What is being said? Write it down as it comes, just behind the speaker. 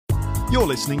You're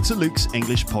listening to Luke's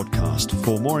English Podcast.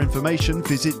 For more information,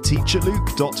 visit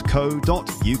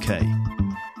teacherluke.co.uk.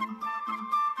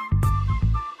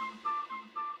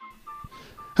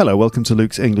 Hello, welcome to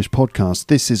Luke's English Podcast.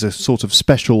 This is a sort of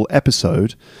special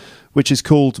episode which is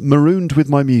called Marooned with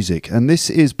My Music, and this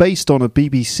is based on a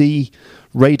BBC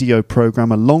radio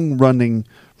programme, a long-running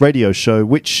radio show,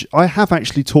 which I have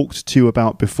actually talked to you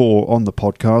about before on the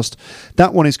podcast.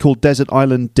 That one is called Desert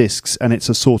Island Discs, and it's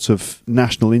a sort of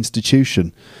national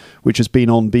institution which has been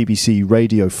on BBC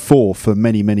Radio 4 for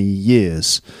many, many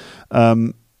years.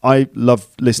 I love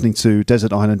listening to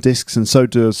Desert Island Discs, and so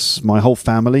does my whole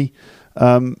family.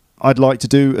 I'd like to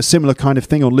do a similar kind of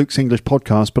thing on Luke's English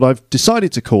Podcast, but I've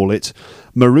decided to call it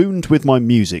Marooned with My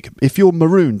Music. If you're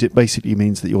marooned, it basically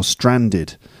means that you're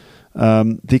stranded.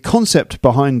 The concept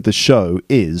behind the show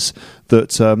is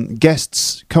that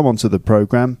guests come onto the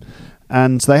programme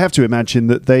and they have to imagine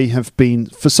that they have been,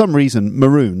 for some reason,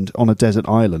 marooned on a desert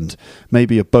island.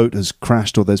 Maybe a boat has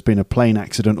crashed or there's been a plane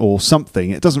accident or something.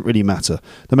 It doesn't really matter.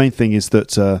 The main thing is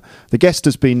that the guest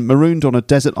has been marooned on a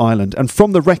desert island, and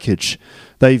from the wreckage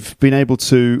they've been able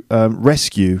to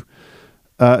rescue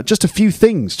just a few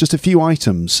things, just a few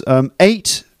items.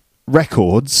 8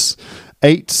 records,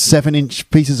 8 7-inch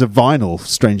pieces of vinyl,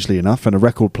 strangely enough, and a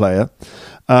record player.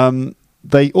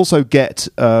 They also get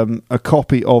a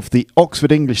copy of the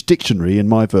Oxford English Dictionary, in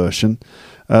my version,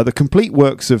 the complete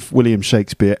works of William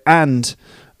Shakespeare, and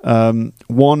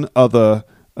one other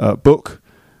book,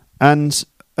 and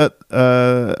at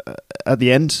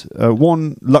the end,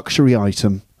 one luxury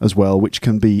item as well, which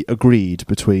can be agreed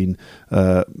between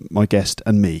my guest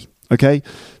and me. Okay,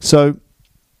 so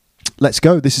let's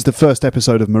go. This is the first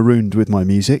episode of Marooned with My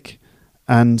Music,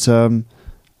 and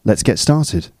let's get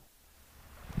started.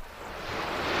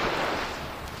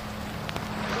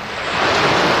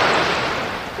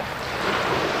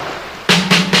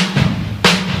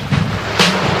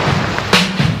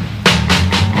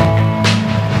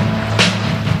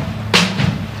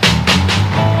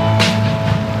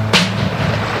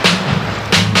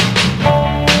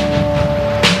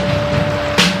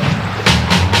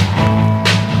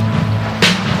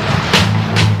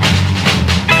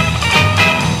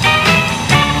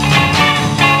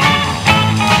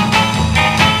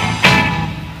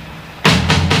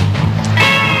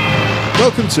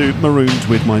 Welcome to Marooned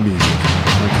with My Music.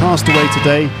 My castaway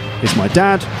today is my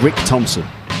dad, Rick Thompson.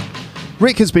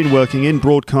 Rick has been working in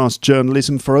broadcast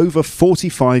journalism for over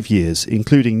 45 years,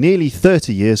 including nearly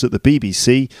 30 years at the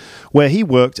BBC, where he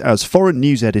worked as foreign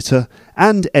news editor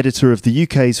and editor of the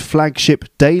UK's flagship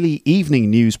daily evening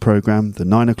news programme, The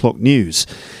 9 O'Clock News.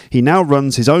 He now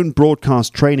runs his own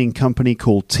broadcast training company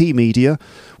called T-Media,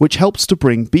 which helps to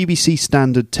bring BBC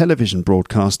standard television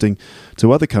broadcasting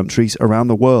to other countries around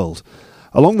the world.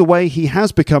 Along the way, he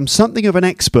has become something of an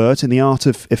expert in the art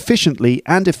of efficiently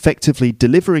and effectively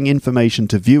delivering information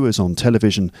to viewers on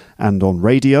television and on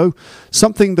radio,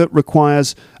 something that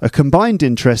requires a combined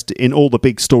interest in all the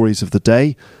big stories of the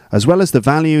day, as well as the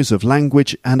values of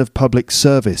language and of public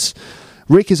service.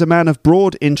 Rick is a man of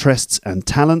broad interests and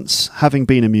talents, having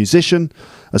been a musician,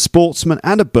 a sportsman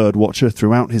and a birdwatcher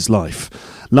throughout his life.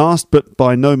 Last but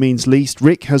by no means least,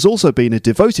 Rick has also been a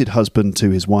devoted husband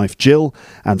to his wife Jill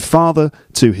and father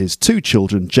to his 2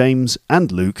 children, James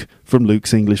and Luke, from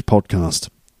Luke's English Podcast.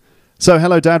 So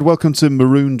hello Dad, welcome to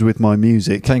Marooned with My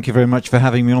Music. Thank you very much for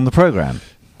having me on the programme.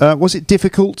 Was it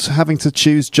difficult having to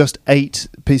choose just 8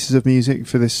 pieces of music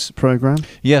for this programme?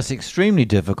 Yes, extremely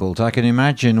difficult. I can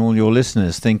imagine all your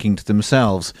listeners thinking to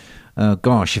themselves,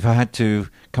 gosh, if I had to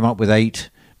come up with 8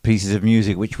 pieces of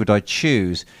music, which would I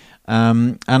choose?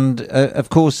 Of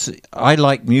course, I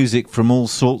like music from all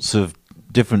sorts of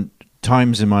different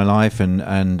times in my life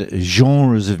and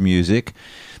genres of music.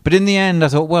 But in the end, I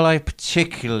thought, well, I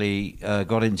particularly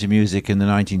got into music in the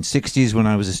 1960s when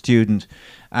I was a student.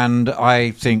 And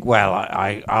I think, well,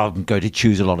 I'm going to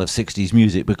choose a lot of 60s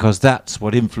music because that's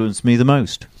what influenced me the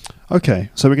most. Okay,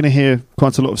 so we're going to hear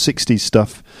quite a lot of 60s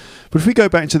stuff. But if we go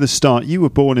back to the start, you were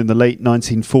born in the late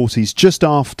 1940s, just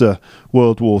after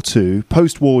World War II,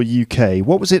 post-war UK.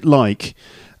 What was it like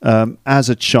as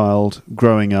a child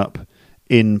growing up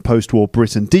in post-war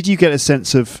Britain? Did you get a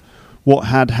sense of what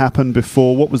had happened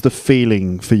before? What was the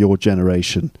feeling for your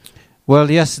generation?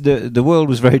 Well, yes, the world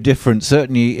was very different.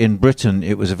 Certainly in Britain,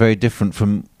 it was very different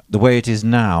from the way it is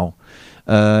now.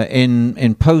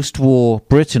 In post-war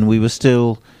Britain, we were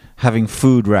still having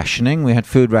food rationing. We had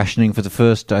food rationing for the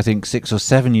first, I think, 6 or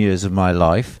 7 years of my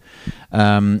life.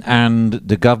 And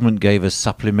the government gave us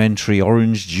supplementary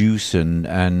orange juice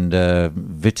and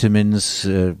vitamins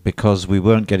because we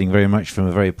weren't getting very much from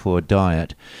a very poor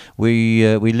diet.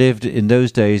 We lived in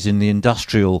those days in the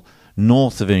industrial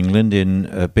north of England in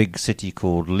a big city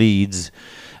called Leeds.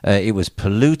 It was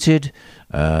polluted.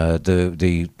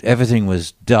 Everything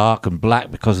was dark and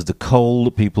black because of the coal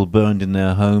that people burned in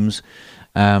their homes.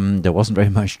 There wasn't very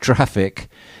much traffic,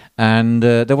 and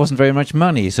there wasn't very much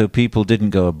money, so people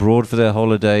didn't go abroad for their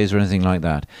holidays or anything like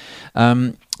that.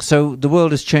 So the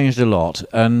world has changed a lot,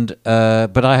 and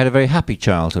but I had a very happy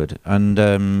childhood, and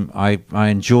I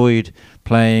enjoyed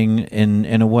playing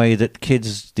in a way that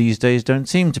kids these days don't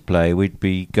seem to play.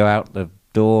 We'd go out the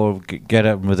door, get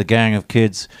up with a gang of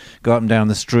kids, go up and down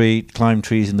the street, climb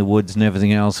trees in the woods and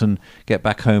everything else, and get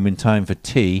back home in time for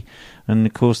tea. And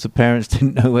of course the parents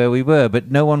didn't know where we were,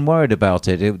 but no one worried about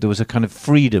it. There was a kind of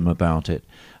freedom about it,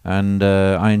 and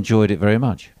I enjoyed it very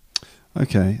much.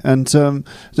 Okay, and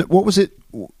what was it?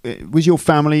 Was your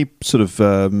family sort of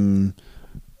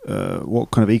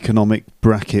what kind of economic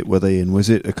bracket were they in? Was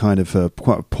it a kind of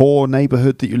quite a poor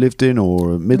neighbourhood that you lived in,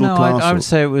 or a middle class? No, I would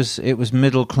say it was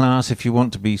middle class. If you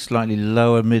want to be slightly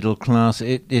lower middle class,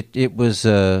 it was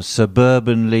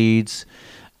suburban Leeds,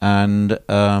 and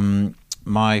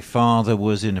my father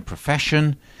was in a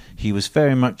profession. He was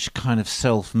very much kind of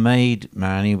self-made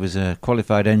man. He was a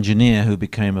qualified engineer who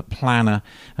became a planner,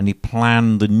 and he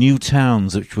planned the new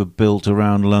towns which were built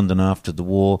around London after the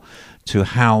war to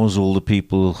house all the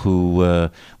people who were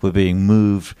being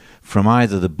moved from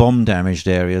either the bomb-damaged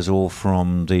areas or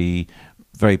from the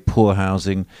very poor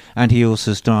housing. And he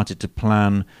also started to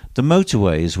plan the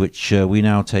motorways, which we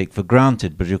now take for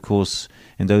granted, but of course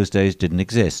in those days didn't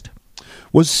exist.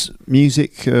 Was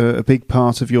music a big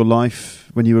part of your life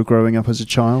when you were growing up as a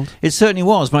child? It certainly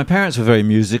was. My parents were very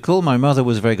musical. My mother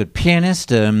was a very good pianist,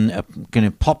 kind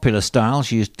of popular style.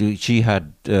 She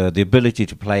had the ability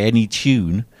to play any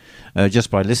tune just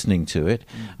by listening to it.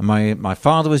 My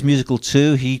father was musical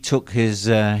too. He took his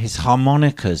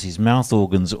harmonicas, his mouth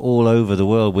organs, all over the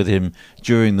world with him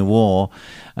during the war.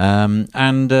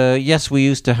 Yes, we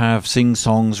used to have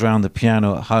sing-songs around the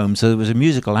piano at home, so there was a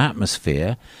musical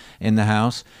atmosphere in the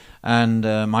house. And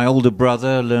my older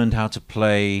brother learned how to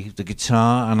play the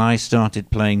guitar, and I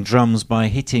started playing drums by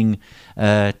hitting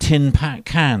pans,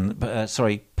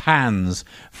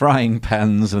 frying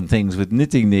pans and things with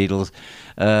knitting needles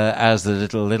as the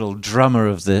little drummer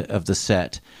of the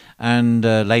set. And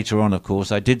later on, of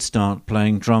course, I did start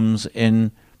playing drums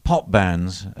in pop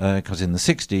bands because in the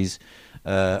 60s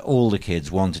all the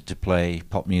kids wanted to play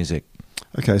pop music.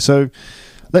 Okay, so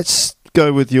let's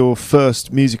go with your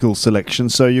first musical selection.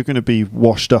 So you're going to be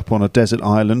washed up on a desert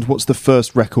island. What's the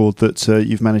first record that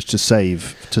you've managed to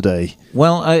save today?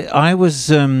 Well, I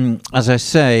was, as I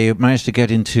say, managed to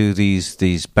get into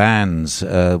these bands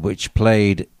which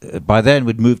played. By then,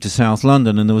 we'd moved to South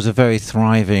London, and there was a very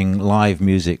thriving live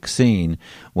music scene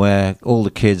where all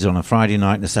the kids on a Friday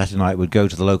night and a Saturday night would go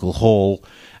to the local hall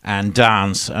and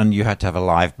dance, and you had to have a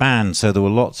live band, so there were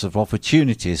lots of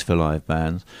opportunities for live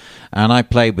bands. And I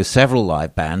played with several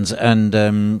live bands,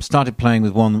 and started playing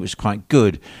with one that was quite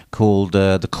good called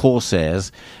the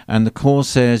Corsairs. And the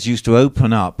Corsairs used to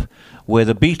open up with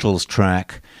a Beatles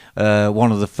track,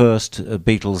 one of the first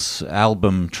Beatles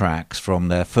album tracks from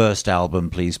their first album,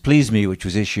 Please Please Me, which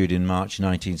was issued in March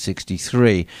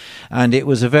 1963. And it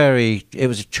was a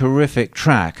terrific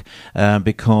track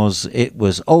because it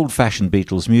was old-fashioned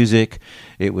Beatles music.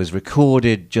 It was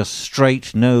recorded just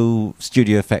straight, no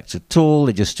studio effects at all.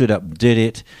 They just stood up and did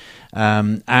it.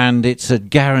 And it's a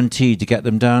guarantee to get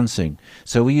them dancing.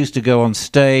 So we used to go on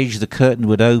stage, the curtain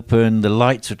would open, the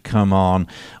lights would come on,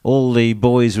 all the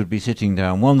boys would be sitting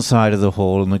down one side of the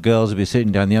hall and the girls would be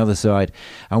sitting down the other side,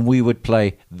 and we would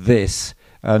play this,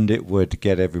 and it would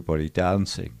get everybody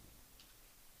dancing.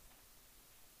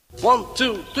 1,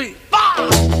 2, 3, 4!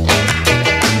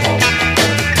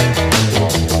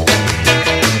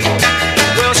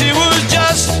 Well, she was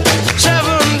just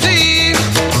 17,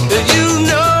 you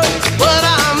know what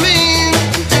I mean,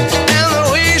 and the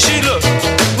way she looked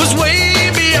was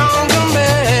way beyond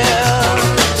compare.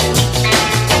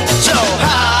 So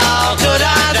how could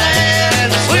I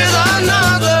dance with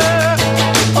another?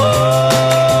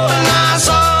 Oh, and I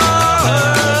saw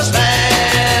her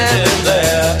standing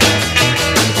there.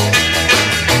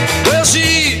 Well,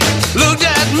 she looked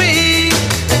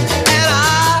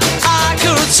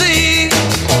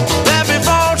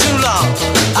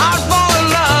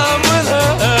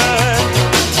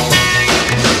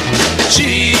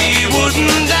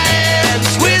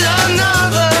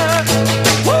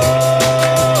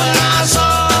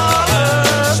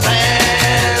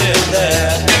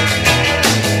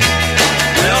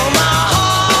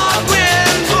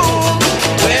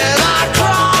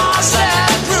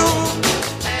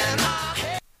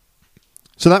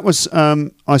So that was,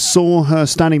 I saw her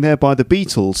standing there by the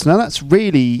Beatles. Now that's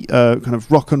really kind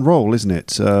of rock and roll, isn't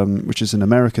it? Which is an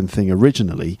American thing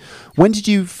originally. When did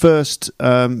you first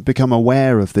become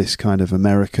aware of this kind of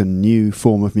American new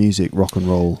form of music, rock and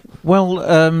roll? Well,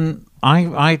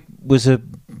 I was a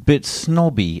bit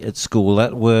snobby at school.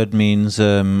 That word means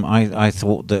I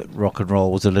thought that rock and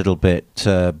roll was a little bit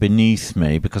beneath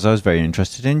me because I was very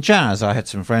interested in jazz. I had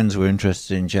some friends who were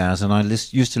interested in jazz, and I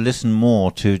used to listen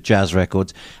more to jazz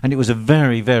records, and it was a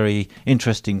very, very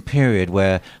interesting period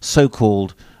where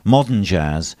so-called modern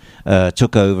jazz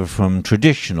took over from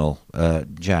traditional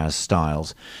jazz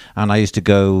styles, and I used to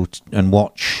go and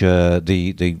watch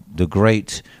the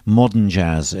great modern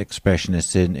jazz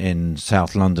expressionists in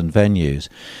South London venues.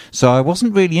 So I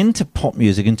wasn't really into pop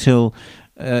music until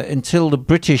the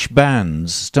British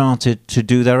bands started to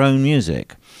do their own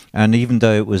music, and even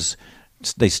though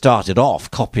they started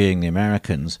off copying the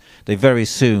Americans, they very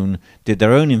soon did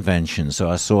their own inventions.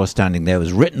 So I saw Standing There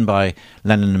was written by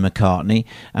Lennon and McCartney,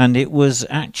 and it was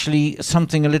actually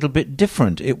something a little bit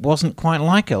different. It wasn't quite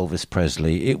like Elvis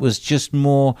Presley. It was just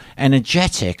more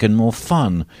energetic and more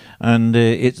fun, and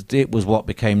it was what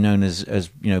became known as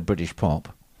British pop.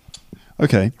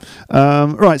 Okay,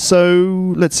 right.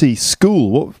 So let's see.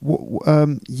 School.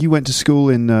 What you went to school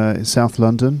in South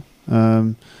London,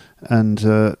 and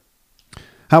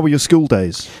how were your school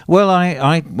days? Well,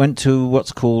 I went to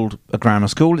what's called a grammar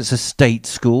school. It's a state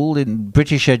school. In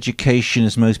British education,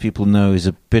 as most people know, is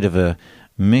a bit of a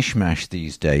mishmash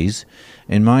these days.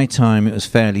 In my time, it was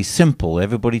fairly simple.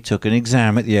 Everybody took an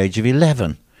exam at the age of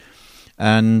 11.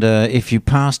 And if you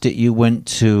passed it, you went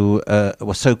to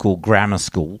a so-called grammar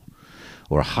school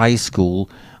or a high school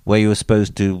where you were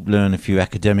supposed to learn a few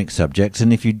academic subjects,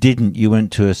 and if you didn't, you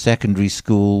went to a secondary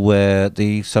school where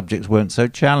the subjects weren't so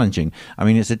challenging. I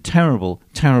mean, it's a terrible,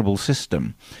 terrible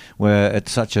system where at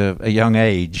such a young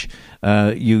age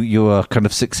you are kind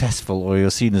of successful or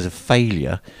you're seen as a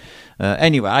failure.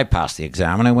 Anyway, I passed the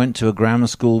exam and I went to a grammar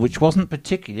school which wasn't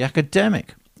particularly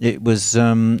academic. It was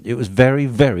very,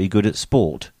 very good at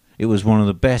sport. It was one of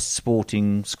the best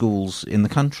sporting schools in the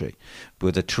country,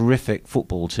 with a terrific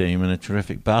football team and a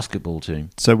terrific basketball team.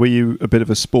 So were you a bit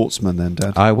of a sportsman then,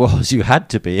 Dad? I was. You had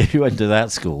to be if you went to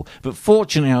that school. But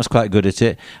fortunately, I was quite good at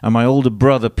it. And my older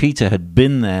brother, Peter, had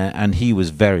been there, and he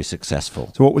was very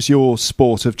successful. So what was your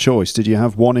sport of choice? Did you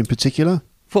have one in particular?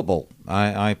 Football.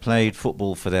 I played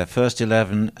football for their first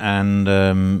 11, and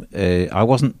I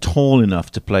wasn't tall enough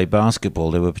to play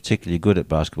basketball. They were particularly good at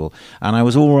basketball. And I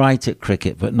was all right at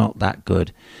cricket, but not that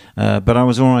good. But I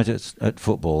was all right at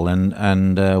football.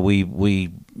 And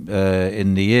we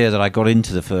in the year that I got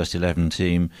into the first 11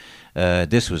 team,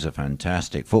 this was a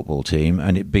fantastic football team,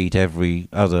 and it beat every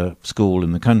other school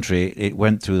in the country. It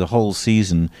went through the whole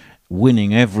season,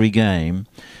 winning every game,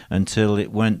 until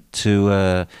it went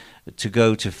to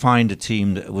go to find a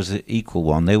team that was an equal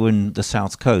one. They were in the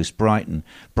South Coast, Brighton.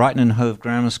 Brighton and Hove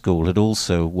Grammar School had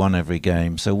also won every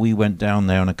game, so we went down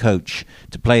there on a coach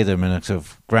to play them in a sort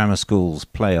of grammar schools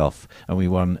playoff, and we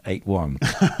won 8-1.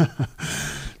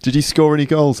 Did you score any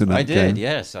goals in that game? I did,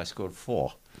 yes. I scored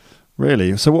 4.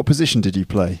 Really? So what position did you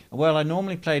play? Well, I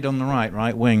normally played on the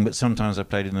right wing, but sometimes I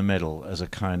played in the middle as a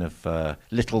kind of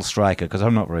little striker, because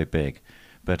I'm not very big,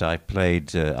 but I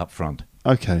played up front.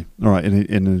 Okay, all right,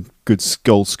 in a good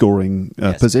goal-scoring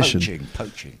position.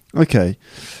 Poaching. Okay,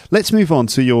 let's move on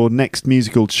to your next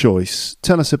musical choice.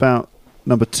 Tell us about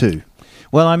number 2.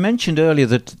 Well, I mentioned earlier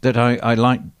that I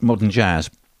like modern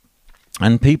jazz,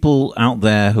 and people out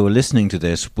there who are listening to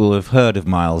this will have heard of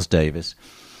Miles Davis,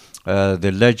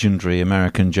 the legendary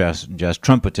American jazz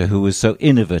trumpeter who was so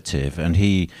innovative, and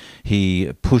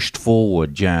he pushed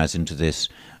forward jazz into this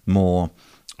more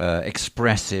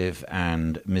expressive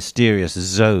and mysterious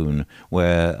zone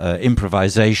where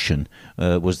improvisation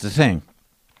was the thing.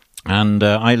 And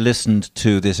I listened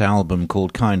to this album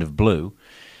called Kind of Blue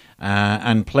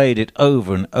and played it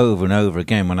over and over and over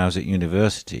again when I was at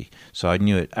university. So I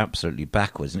knew it absolutely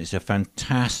backwards. And it's a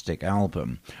fantastic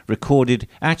album, recorded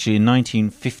actually in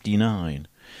 1959.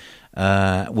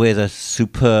 With a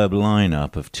superb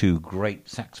lineup of 2 great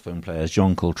saxophone players,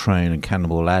 John Coltrane and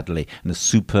Cannonball Adderley, and a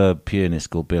superb pianist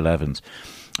called Bill Evans.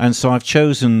 And so I've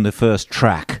chosen the first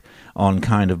track on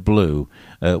Kind of Blue,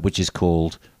 which is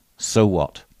called So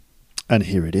What? And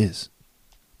here it is.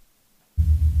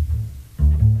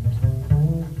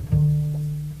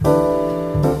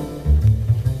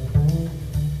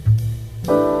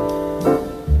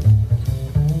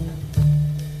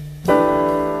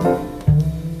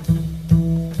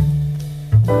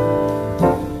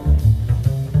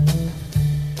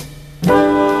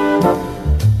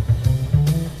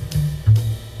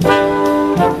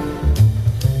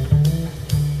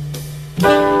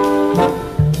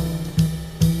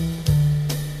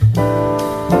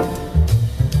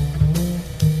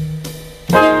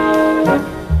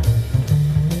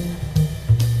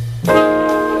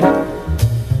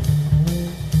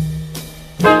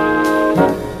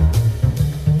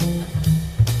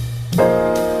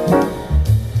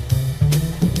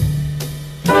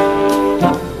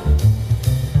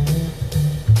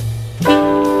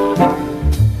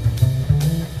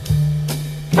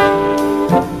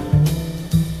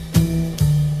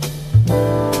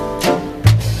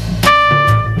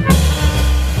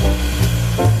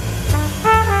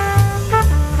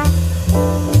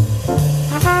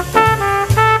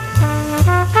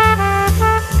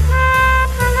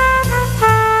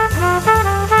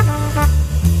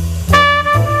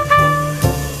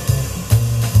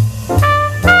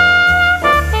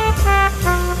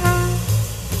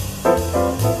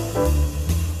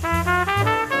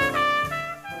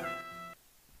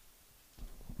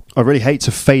 I really hate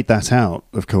to fade that out.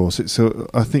 Of course,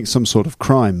 I think some sort of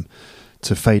crime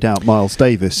to fade out Miles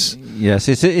Davis. Yes,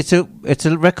 it's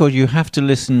a record you have to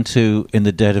listen to in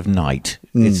the dead of night.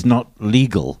 It's not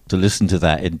legal to listen to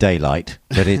that in daylight,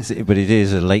 but it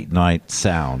is a late night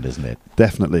sound, isn't it?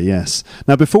 Definitely, yes.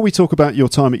 Now, before we talk about your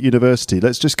time at university,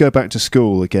 let's just go back to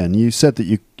school again. You said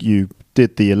that you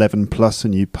did the 11 plus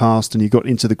and you passed and you got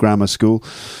into the grammar school.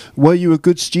 Were you a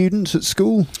good student at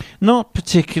school? Not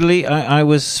particularly. I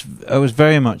was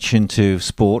very much into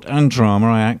sport and drama.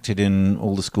 I acted in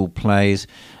all the school plays,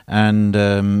 and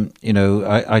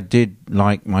I did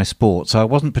like my sports. I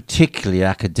wasn't particularly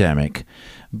academic,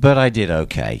 but I did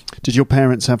okay. Did your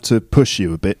parents have to push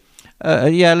you a bit?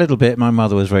 Yeah, a little bit. My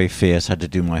mother was very fierce. Had to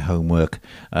do my homework,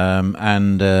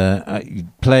 and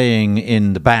playing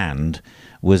in the band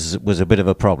was a bit of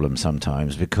a problem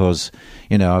sometimes, because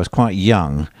I was quite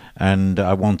young and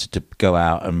I wanted to go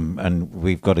out and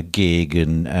we've got a gig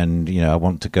and I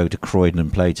want to go to Croydon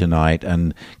and play tonight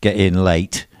and get in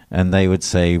late, and they would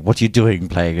say, "What are you doing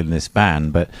playing in this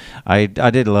band?" But I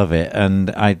did love it,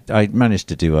 and I managed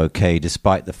to do okay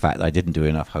despite the fact that I didn't do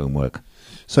enough homework.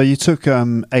 So you took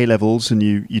A levels and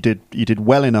you did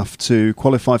well enough to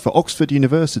qualify for Oxford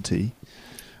University.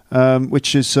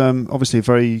 Which is obviously a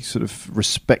very sort of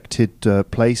respected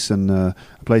place, and a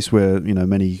place where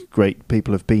many great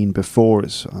people have been before.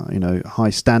 It's high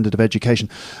standard of education.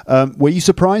 Were you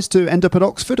surprised to end up at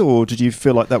Oxford, or did you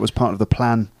feel like that was part of the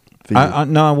plan for you?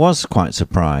 No, I was quite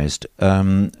surprised.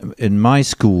 In my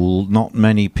school, not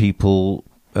many people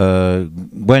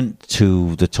went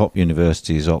to the top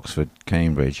universities, Oxford,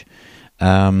 Cambridge,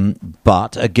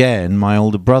 but again, my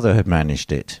older brother had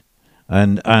managed it.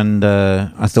 And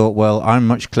I thought, well, I'm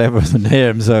much cleverer than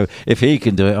him, so if he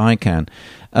can do it, I can.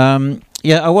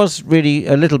 I was really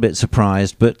a little bit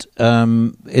surprised, but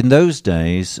in those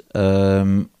days,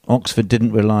 Oxford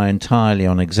didn't rely entirely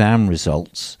on exam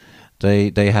results.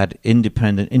 They had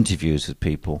independent interviews with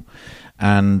people,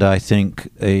 and I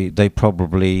think they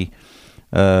probably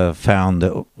found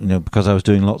that because I was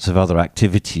doing lots of other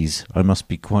activities, I must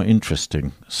be quite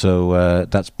interesting. So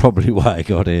that's probably why I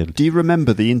got in. Do you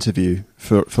remember the interview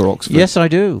for Oxford? Yes, I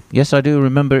do. Yes, I do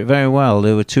remember it very well.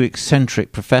 There were two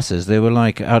eccentric professors. They were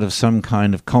like out of some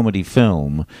kind of comedy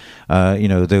film.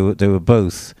 They were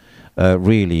both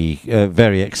really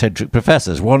very eccentric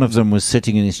professors. One of them was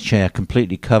sitting in his chair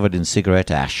completely covered in cigarette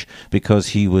ash because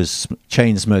he was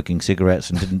chain smoking cigarettes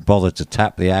and didn't bother to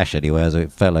tap the ash anywhere, so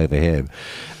it fell over him.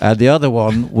 And the other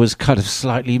one was kind of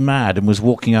slightly mad and was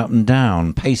walking up and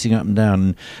down, pacing up and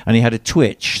down, and he had a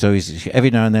twitch, so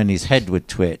every now and then his head would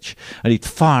twitch and he'd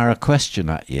fire a question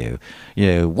at you.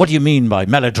 What do you mean by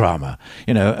melodrama?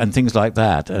 And things like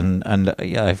that. And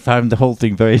I found the whole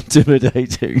thing very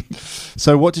intimidating.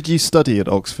 So what did you study at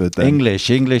Oxford then? English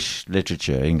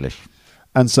literature, English.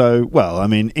 And so,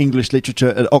 English literature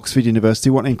at Oxford University,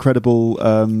 what an incredible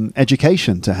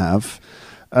education to have.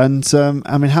 And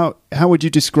how would you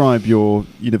describe your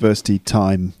university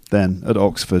time then at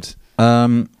Oxford?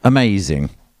 Amazing,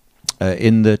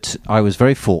 in that I was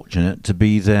very fortunate to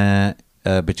be there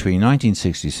between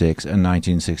 1966 and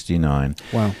 1969.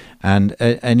 Wow. And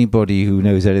anybody who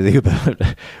knows anything about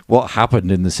what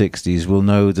happened in the 60s will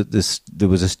know that there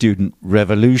was a student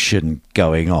revolution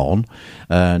going on,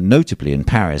 notably in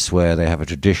Paris, where they have a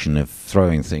tradition of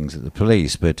throwing things at the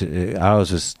police. But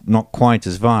ours was not quite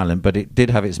as violent, but it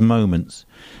did have its moments.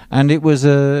 And it was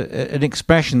an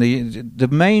expression. The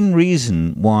main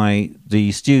reason why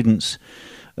the students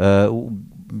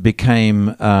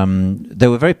became they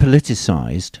were very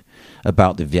politicized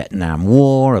about the Vietnam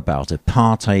War, about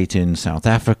apartheid in South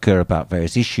Africa, about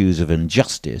various issues of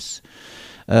injustice.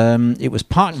 It was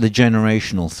partly the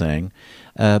generational thing,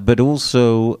 but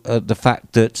also the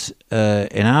fact that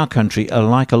in our country,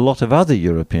 like a lot of other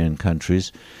European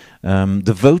countries,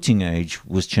 the voting age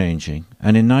was changing.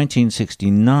 And in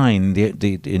 1969,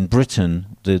 in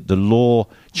Britain, the law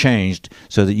changed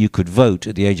so that you could vote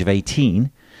at the age of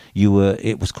 18.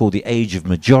 It was called the age of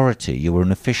majority. You were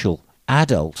an official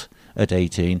adult at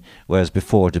 18, whereas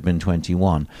before it had been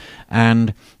 21.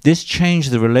 And this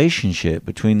changed the relationship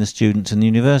between the students and the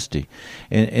university.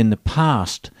 In the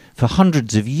past, for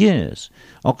hundreds of years,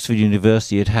 Oxford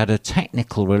University had had a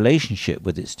technical relationship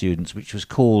with its students, which was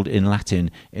called in Latin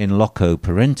in loco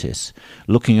parentis,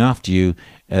 looking after you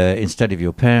instead of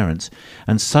your parents.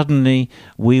 And suddenly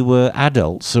we were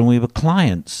adults and we were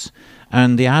clients.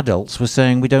 And the adults were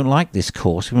saying, we don't like this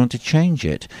course, we want to change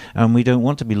it. And we don't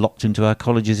want to be locked into our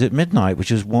colleges at midnight,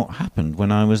 which is what happened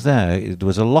when I was there. There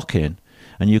was a lock-in,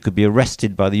 and you could be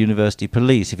arrested by the university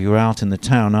police if you were out in the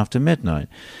town after midnight,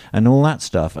 and all that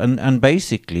stuff. And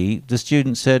basically, the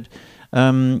students said,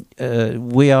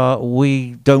 we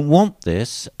don't want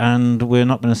this, and we're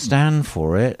not going to stand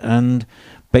for it. And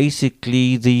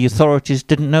basically, the authorities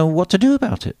didn't know what to do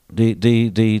about it.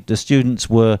 The students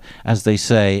were, as they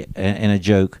say in a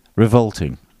joke,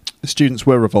 revolting. The students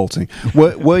were revolting.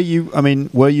 Were you? I mean,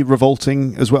 were you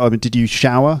revolting as well? I mean, did you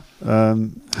shower?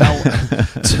 You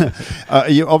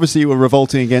obviously were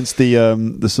revolting against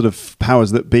the sort of powers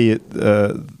that be at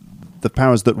the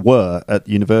powers that were at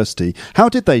university. How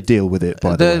did they deal with it,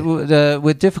 by the way?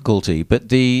 With difficulty,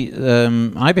 but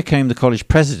I became the college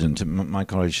president at my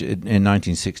college in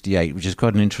 1968, which is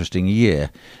quite an interesting year.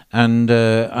 And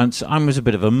so I was a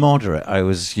bit of a moderate. I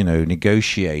was,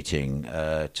 negotiating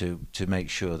to make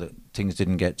sure that things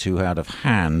didn't get too out of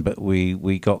hand, but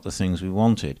we got the things we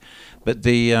wanted. But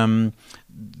the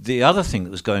other thing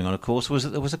that was going on, of course, was that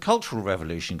there was a cultural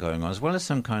revolution going on, as well as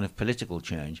some kind of political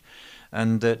change.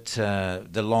 And that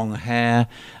the long hair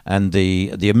and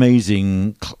the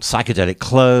amazing psychedelic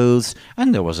clothes,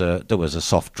 and there was a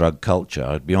soft drug culture.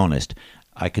 I'd be honest.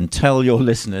 I can tell your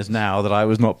listeners now that I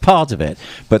was not part of it,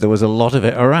 but there was a lot of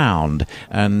it around.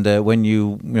 And when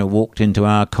you walked into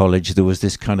our college, there was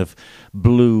this kind of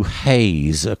blue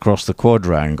haze across the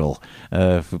quadrangle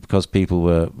because people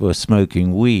were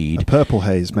smoking weed. A purple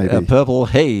haze, maybe. A purple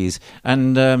haze,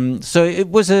 and so it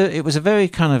was a very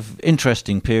kind of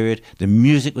interesting period. The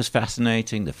music was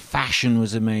fascinating. The fashion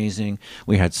was amazing.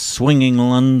 We had swinging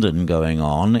London going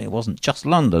on. It wasn't just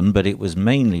London, but it was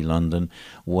mainly London,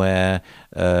 where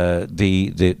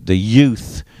the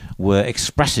youth were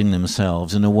expressing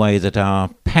themselves in a way that our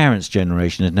parents'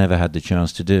 generation had never had the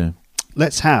chance to do.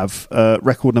 Let's have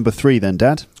record number 3 then,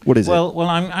 Dad. What is it? Well,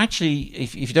 I'm actually,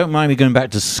 if you don't mind me going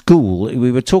back to school,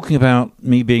 we were talking about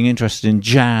me being interested in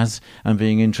jazz and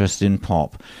being interested in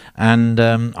pop. And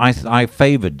I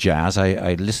favoured jazz.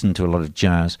 I listened to a lot of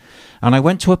jazz. And I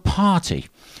went to a party.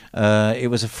 It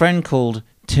was a friend called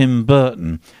Tim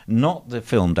Burton, not the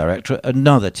film director,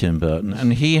 another Tim Burton,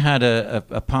 and he had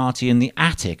a party in the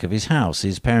attic of his house.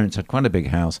 His parents had quite a big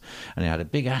house, and he had a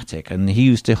big attic, and he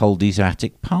used to hold these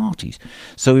attic parties.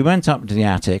 So we went up to the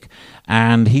attic,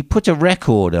 and he put a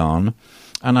record on,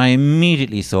 and I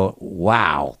immediately thought,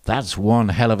 wow, that's one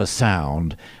hell of a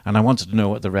sound, and I wanted to know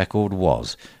what the record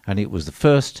was. And it was the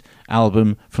first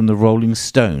album from the Rolling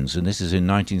Stones, and this is in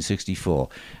 1964.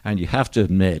 And you have to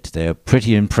admit, they're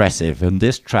pretty impressive, and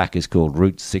this track is called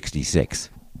Route 66.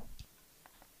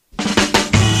 Well,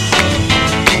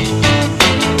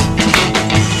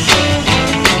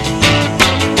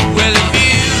 if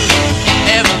you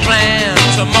ever plan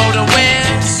to motor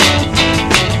west,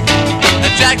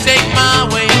 Jack, take my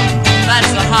way,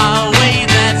 that's the highway,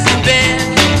 that's the best.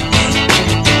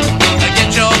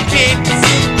 Get your kicks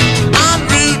on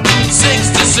Route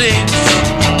 66.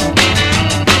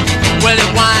 Well,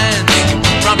 it winds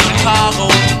from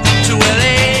Chicago to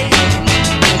LA,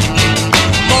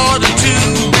 more than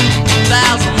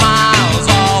 2,000 miles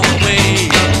all the way.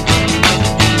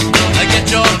 Get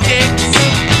your kicks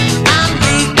on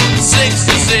Route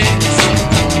 66.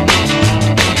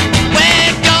 Where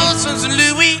it goes from St.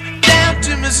 Louis down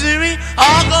to Missouri,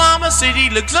 Oklahoma City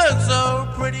looks so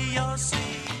pretty, you'll see.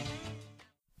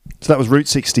 So that was Route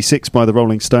 66 by the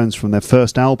Rolling Stones from their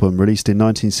first album released in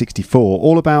 1964,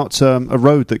 all about a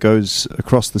road that goes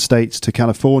across the states to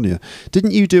California.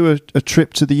 Didn't you do a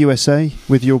trip to the USA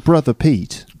with your brother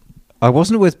Pete? I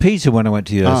wasn't with Peter when I went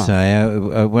to USA.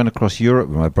 I went across Europe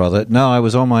with my brother. No, I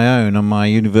was on my own on my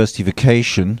university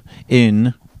vacation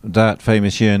in that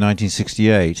famous year,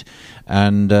 1968.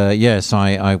 And yes,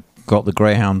 I got the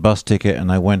Greyhound bus ticket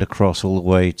and I went across all the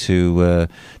way to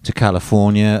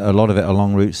California, a lot of it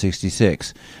along Route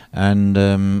 66. And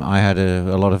I had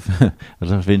a lot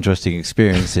of interesting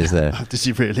experiences there. Did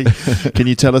you really? Can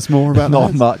you tell us more about that?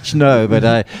 Not much, no,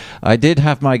 but I did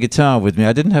have my guitar with me.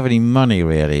 I didn't have any money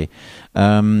really,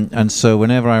 and so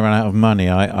whenever I ran out of money,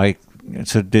 I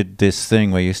sort of did this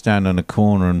thing where you stand on a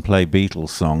corner and play Beatles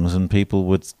songs, and people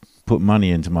would put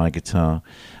money into my guitar,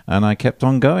 and I kept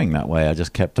on going that way. I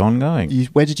just kept on going.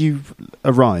 Where did you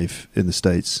arrive in the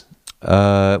States?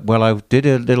 Well, I did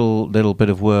a little bit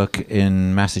of work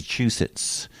in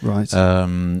Massachusetts. Right.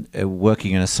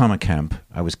 Working in a summer camp.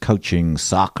 I was coaching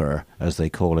soccer, as they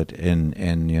call it in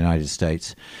the United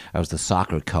States. I was the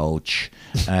soccer coach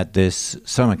at this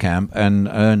summer camp and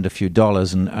earned a few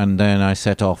dollars, and then I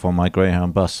set off on my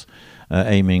Greyhound bus,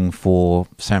 aiming for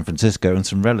San Francisco and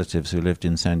some relatives who lived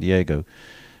in San Diego.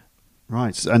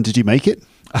 Right. And did you make it?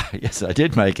 Yes, I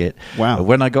did make it. Wow.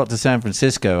 When I got to San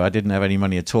Francisco, I didn't have any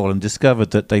money at all and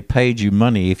discovered that they paid you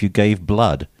money if you gave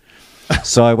blood.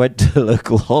 So I went to the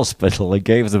local hospital and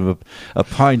gave them a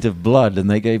pint of blood, and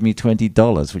they gave me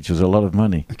 $20, which was a lot of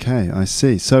money. Okay, I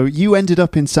see. So you ended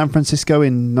up in San Francisco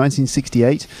in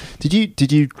 1968.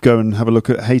 Did you go and have a look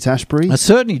at Haight-Ashbury? I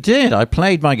certainly did. I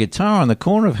played my guitar on the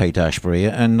corner of Haight-Ashbury,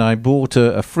 and I bought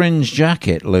a fringe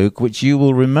jacket, Luke, which you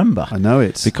will remember. I know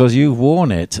it. Because you've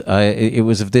worn it. It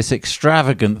was of this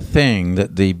extravagant thing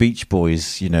that the Beach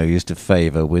Boys, used to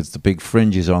favour, with the big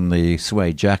fringes on the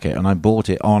suede jacket, and I bought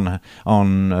it on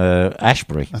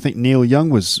Ashbury. I think Neil Young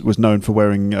was known for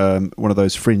wearing one of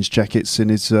those fringe jackets in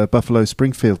his Buffalo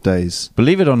Springfield days.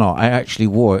 Believe it or not, I actually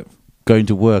wore it going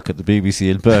to work at the BBC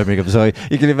in Birmingham, so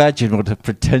you can imagine what a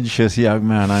pretentious young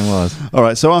man I was. All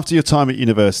right, so after your time at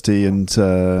university and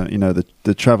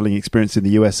the travelling experience in the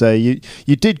USA,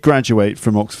 you did graduate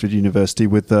from Oxford University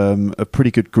with a pretty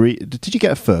good grade. Did you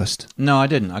get a first? No, I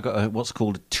didn't. I got what's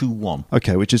called a 2-1.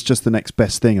 Okay, which is just the next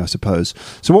best thing, I suppose.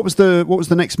 So what was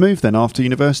the next move then after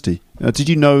university? Did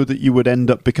you know that you would end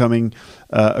up becoming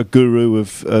a guru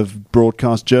of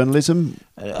broadcast journalism?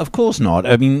 Of course not.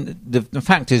 I mean, the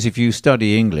fact is, if you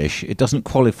study English, it doesn't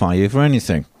qualify you for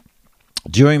anything.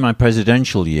 During my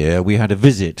presidential year, we had a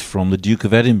visit from the Duke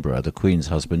of Edinburgh, the Queen's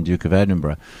husband, Duke of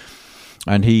Edinburgh,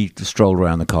 and he strolled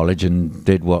around the college and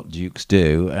did what dukes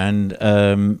do. And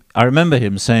I remember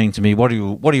him saying to me, "What are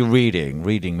you reading?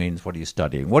 Reading means what are you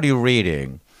studying? What are you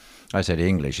reading?" I said,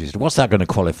 "English." He said, "What's that going to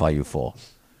qualify you for?"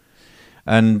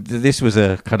 And this was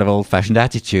a kind of old-fashioned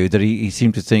attitude that he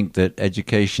seemed to think that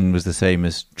education was the same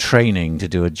as training to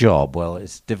do a job. Well,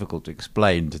 it's difficult to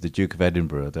explain to the Duke of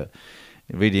Edinburgh that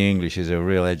reading English is a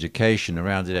real education, a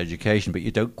rounded education, but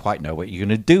you don't quite know what you're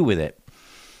going to do with it.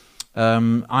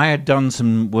 I had done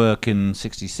some work in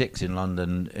 '66 in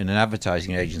London in an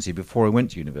advertising agency before I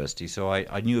went to university, so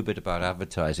I knew a bit about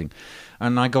advertising.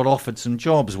 And I got offered some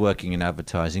jobs working in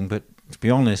advertising, but to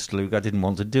be honest, Luke, I didn't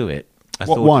want to do it.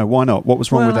 Why? Why not? What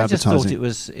was wrong with advertising? I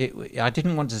just thought I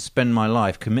didn't want to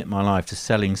commit my life to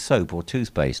selling soap or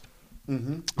toothpaste.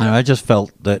 Mm-hmm. And I just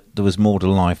felt that there was more to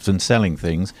life than selling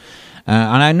things.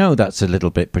 And I know that's a little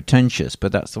bit pretentious,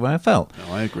 but that's the way I felt.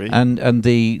 No, I agree. And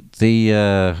the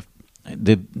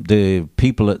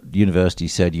people at university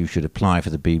said you should apply for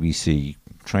the BBC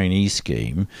trainee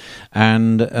scheme,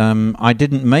 and I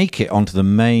didn't make it onto the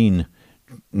main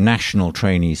national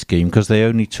trainee scheme because they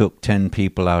only took 10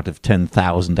 people out of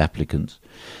 10,000 applicants.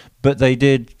 But they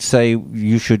did say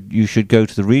you should go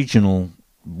to the regional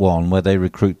one where they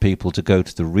recruit people to go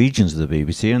to the regions of the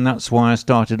BBC, and that's why I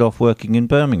started off working in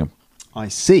Birmingham. I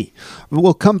see.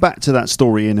 We'll come back to that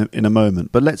story in a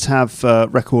moment, but let's have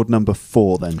record number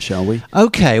 4 then, shall we?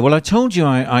 Okay, well, I told you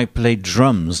I played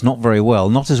drums not very well,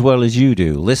 not as well as you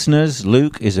do. Listeners,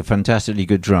 Luke is a fantastically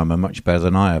good drummer, much better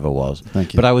than I ever was.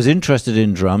 Thank you. But I was interested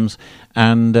in drums,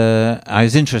 and I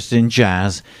was interested in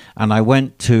jazz, and I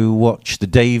went to watch the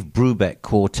Dave Brubeck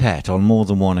Quartet on more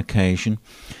than one occasion.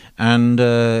 And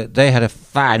they had a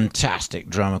fantastic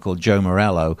drummer called Joe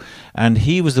Morello, and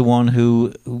he was the one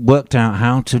who worked out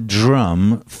how to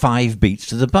drum 5 beats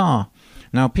to the bar.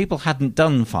 Now, people hadn't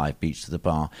done 5 beats to the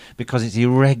bar because it's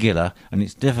irregular and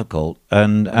it's difficult,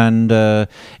 and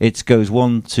it goes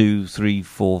 1, 2, 3,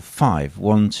 4, 5.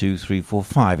 1, 2, 3, 4,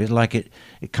 5. It's like it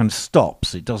kind of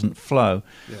stops. It doesn't flow.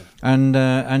 Yeah.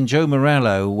 And Joe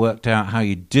Morello worked out how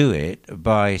you do it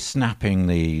by snapping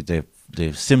the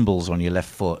cymbals on your left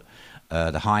foot,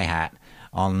 the hi-hat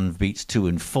on beats 2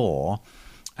 and 4,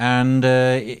 and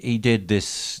he did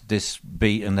this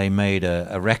beat, and they made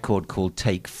a record called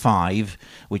Take 5,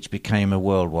 which became a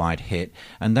worldwide hit,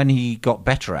 and then he got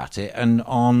better at it, and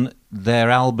on their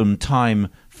album Time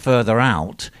Further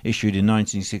Out, issued in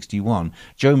 1961,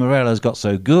 Joe Morello's got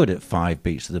so good at 5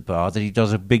 beats to the bar that he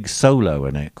does a big solo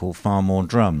in it called Far More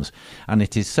Drums, and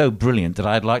it is so brilliant that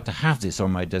I'd like to have this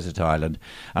on my desert island,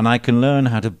 and I can learn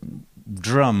how to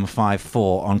drum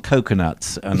 5/4 on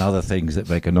coconuts and other things that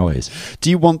make a noise. Do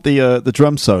you want the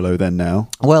drum solo then now?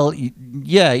 Well,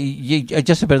 yeah,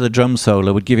 just a bit of the drum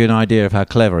solo would give you an idea of how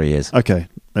clever he is. Okay,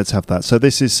 let's have that. So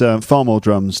this is Far More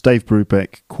Drums, Dave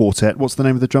Brubeck Quartet. What's the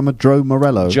name of the drummer? Joe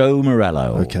Morello. Joe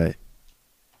Morello. Okay.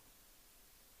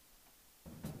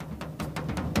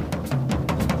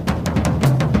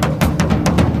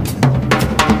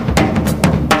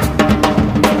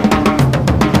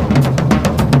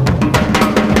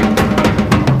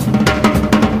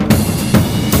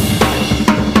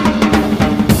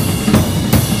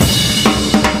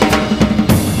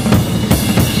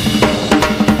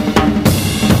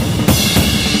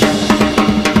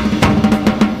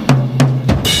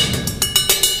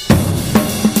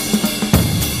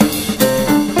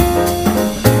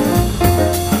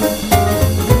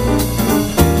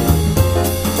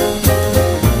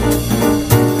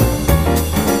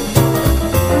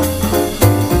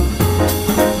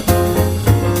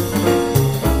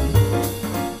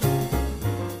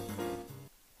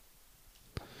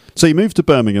 So you moved to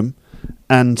Birmingham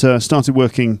and started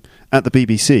working at the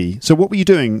BBC. So what were you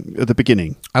doing at the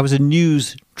beginning? I was a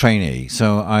news trainee,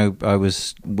 so I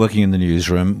was working in the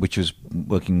newsroom, which was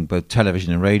working both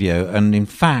television and radio. And in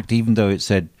fact, even though it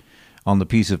said on the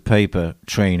piece of paper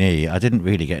trainee, I didn't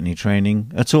really get any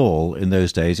training at all in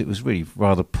those days. It was really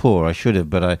rather poor. I should have,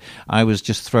 but I was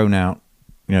just thrown out,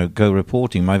 go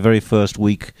reporting. My very first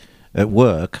week at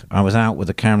work, I was out with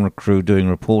a camera crew doing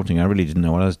reporting. I really didn't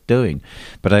know what I was doing,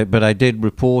 but I did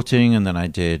reporting, and then I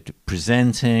did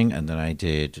presenting, and then I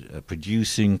did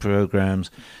producing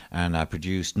programs, and I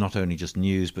produced not only just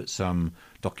news but some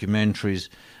documentaries,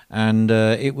 and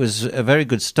it was a very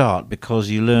good start because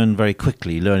you learn very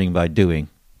quickly, learning by doing.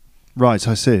 Right,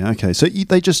 I see. Okay, so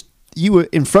you were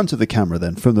in front of the camera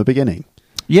then from the beginning.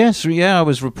 Yes, yeah, I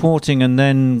was reporting, and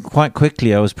then quite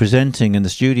quickly I was presenting in the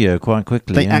studio quite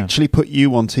quickly. They actually put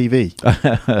you on TV.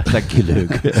 Thank you,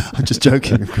 Luke. I'm just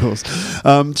joking, of course.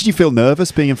 Did you feel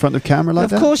nervous being in front of camera like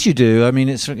that? Of course you do. I mean,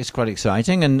 it's quite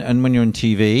exciting, and when you're on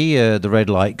TV, the red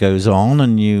light goes on,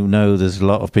 and there's a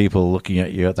lot of people looking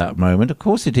at you at that moment. Of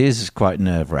course it is quite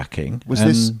nerve-wracking.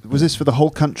 Was this for the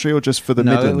whole country or just for the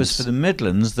Midlands? No, it was for the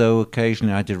Midlands, though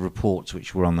occasionally I did reports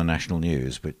which were on the national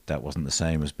news, but that wasn't the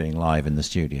same as being live in the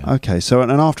studio. Okay, so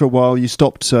and after a while you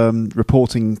stopped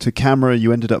reporting to camera,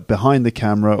 you ended up behind the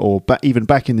camera or even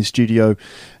back in the studio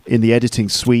in the editing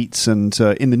suites and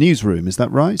in the newsroom, is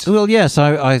that right? Well, yes,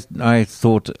 I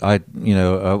thought I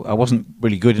wasn't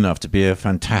really good enough to be a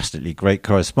fantastically great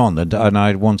correspondent, and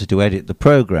I wanted to edit the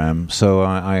program, so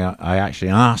I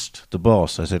actually asked the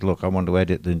boss. I said, look, I want to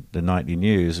edit the nightly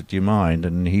news, do you mind?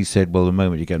 And he said, well, the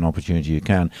moment you get an opportunity you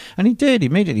can, and he did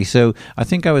immediately. So I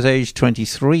think I was age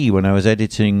 23 when I was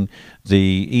editing the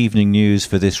evening news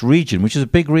for this region, which is a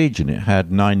big region. It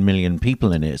had 9 million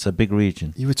people in it. It's a big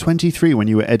region. You were 23 when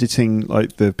you were editing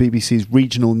like the BBC's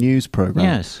regional news program.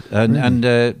 Yes,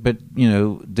 but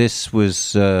this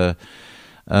was a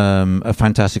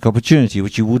fantastic opportunity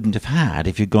which you wouldn't have had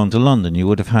if you'd gone to London. You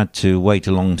would have had to wait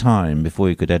a long time before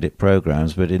you could edit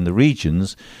programs. But in the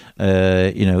regions,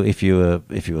 if you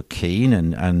were keen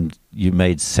and you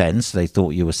made sense, they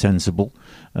thought you were sensible,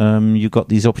 you got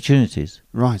these opportunities.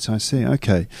 Right, I see.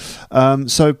 Okay.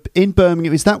 So in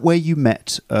Birmingham, is that where you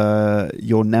met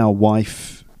your now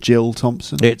wife, Jill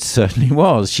Thompson? It certainly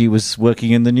was. She was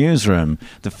working in the newsroom,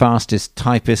 the fastest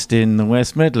typist in the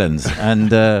West Midlands.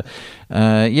 And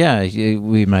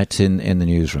we met in the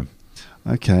newsroom.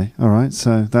 Okay, all right.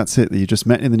 So that's it, that you just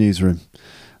met in the newsroom.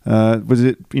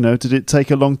 Did it take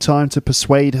a long time to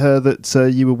persuade her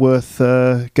that you were worth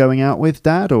going out with,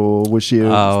 Dad, or was she?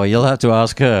 Oh, you'll have to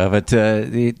ask her, but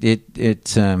it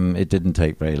didn't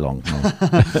take very long.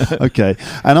 No. Okay,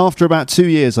 and after about 2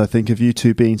 years, I think, of you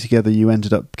two being together, you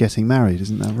ended up getting married,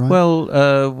 isn't that right?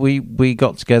 Well, we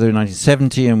got together in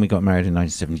 1970 and we got married in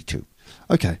 1972.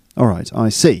 Okay, all right, I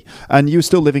see. And you were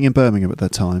still living in Birmingham at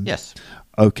that time? Yes.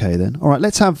 Okay, then. All right,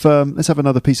 let's have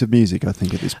another piece of music, I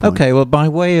think, at this point. Okay, well, by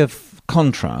way of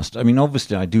contrast, I mean,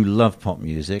 obviously I do love pop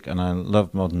music and I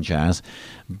love modern jazz,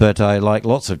 but I like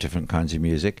lots of different kinds of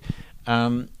music.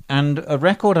 And a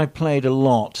record I played a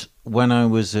lot when I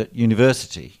was at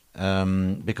university,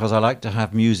 because I liked to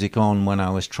have music on when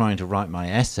I was trying to write my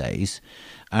essays,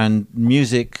 and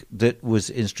music that was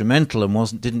instrumental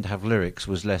and didn't have lyrics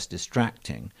was less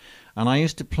distracting. And I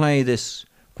used to play this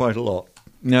quite a lot.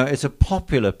 Now, it's a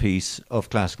popular piece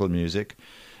of classical music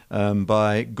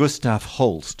by Gustav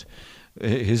Holst.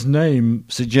 His name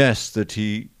suggests that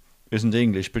he isn't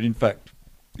English, but in fact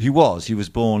he was. He was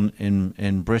born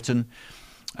in Britain,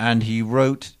 and he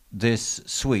wrote this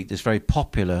suite, this very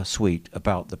popular suite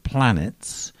about the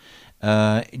planets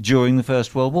during the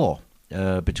First World War,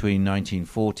 between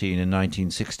 1914 and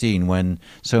 1916, when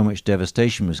so much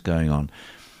devastation was going on.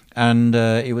 And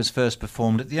it was first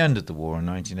performed at the end of the war in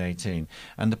 1918.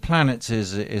 And the planets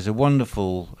is a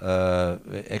wonderful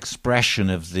expression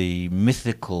of the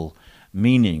mythical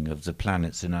meaning of the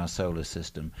planets in our solar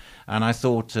system. And I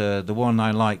thought the one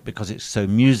I liked, because it's so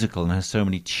musical and has so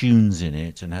many tunes in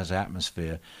it and has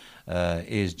atmosphere,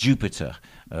 is Jupiter,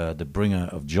 the bringer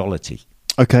of jollity.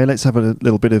 Okay, let's have a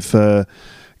little bit of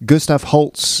Gustav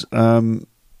Holst's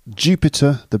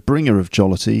Jupiter, the bringer of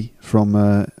jollity, from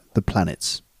the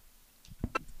planets.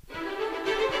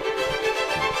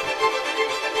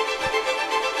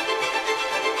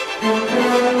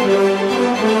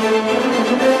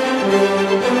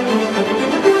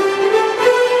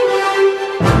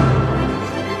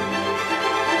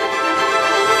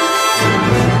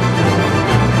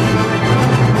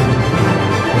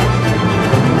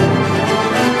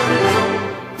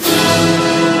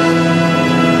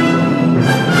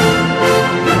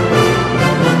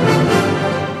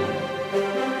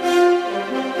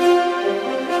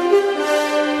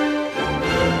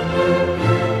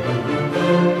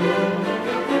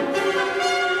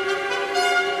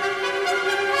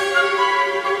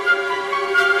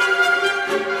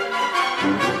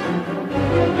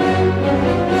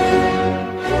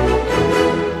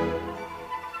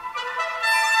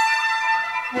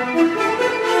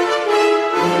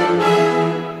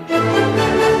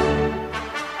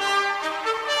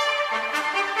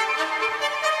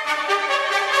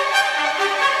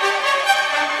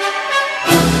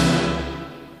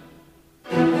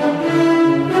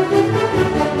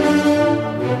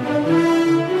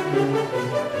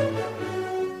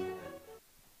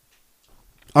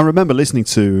 I remember listening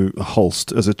to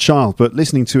Holst as a child, but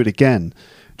listening to it again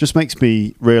just makes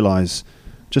me realise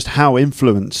just how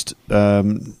influenced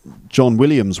John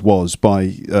Williams was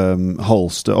by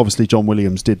Holst. Obviously, John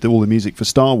Williams did all the music for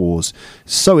Star Wars.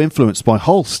 So influenced by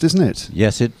Holst, isn't it?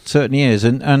 Yes, it certainly is.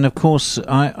 And of course,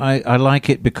 I like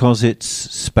it because it's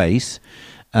space.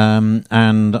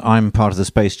 And I'm part of the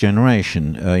space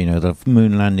generation. The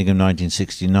moon landing of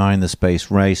 1969, the space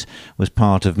race, was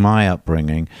part of my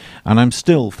upbringing. And I'm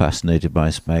still fascinated by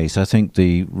space. I think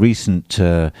the recent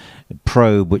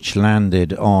probe which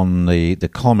landed on the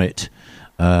comet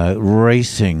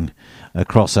racing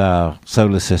across our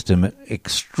solar system at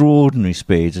extraordinary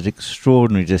speeds, at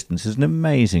extraordinary distances, an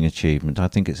amazing achievement. I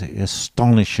think it's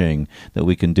astonishing that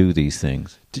we can do these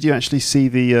things. Did you actually see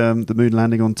the moon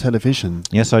landing on television?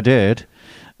 Yes, I did.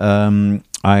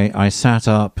 I sat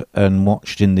up and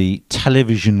watched in the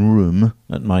television room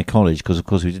at my college, because of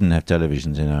course we didn't have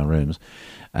televisions in our rooms,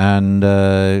 and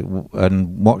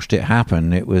watched it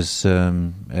happen. It was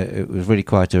really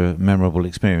quite a memorable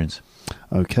experience.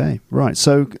 Okay, right.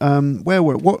 So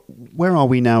where are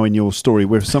we now in your story?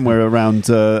 We're somewhere around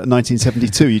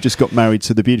 1972. You just got married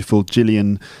to the beautiful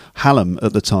Gillian Hallam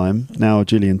at the time, now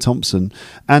Gillian Thompson,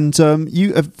 and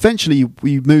you eventually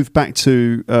moved back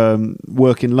to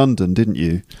work in London, didn't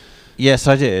you? Yes,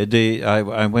 I did.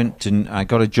 I went and I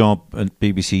got a job at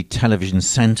BBC Television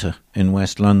Centre in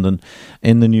West London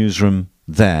in the newsroom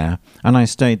there, and I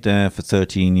stayed there for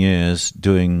 13 years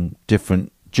doing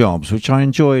different jobs, which I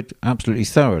enjoyed absolutely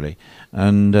thoroughly.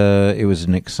 And it was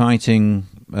an exciting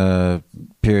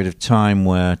period of time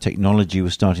where technology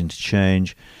was starting to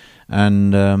change.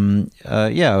 And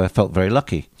I felt very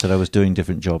lucky that I was doing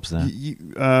different jobs there.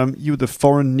 You were the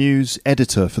foreign news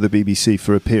editor for the BBC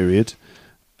for a period.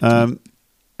 And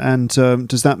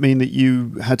does that mean that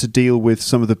you had to deal with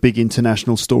some of the big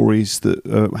international stories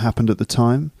that happened at the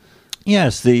time?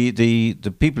 Yes, the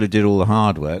people who did all the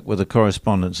hard work were the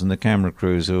correspondents and the camera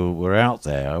crews who were out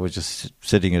there. I was just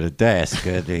sitting at a desk,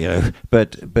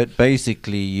 But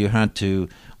basically, you had to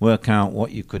work out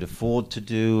what you could afford to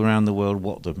do around the world,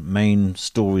 what the main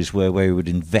stories were, where you would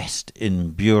invest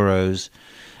in bureaus.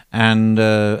 And,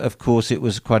 of course, it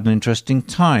was quite an interesting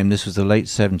time. This was the late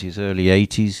 70s, early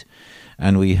 80s,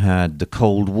 and we had the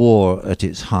Cold War at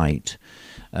its height.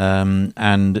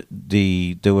 And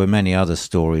there were many other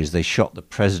stories. They shot the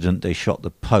president, they shot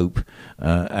the Pope,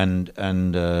 and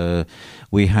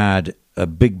we had a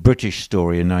big British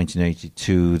story in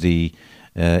 1982, the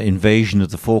invasion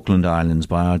of the Falkland Islands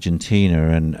by Argentina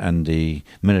and the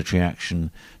military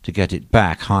action to get it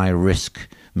back, high-risk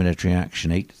military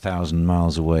action, 8,000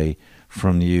 miles away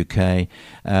from the UK.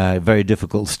 Very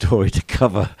difficult story to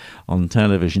cover on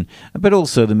television. But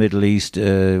also the Middle East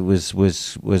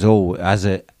was all, as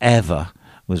it ever,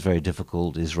 was very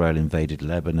difficult. Israel invaded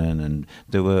Lebanon, and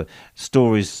there were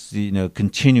stories,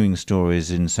 continuing stories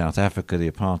in South Africa,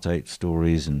 the apartheid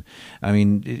stories. And I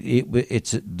mean,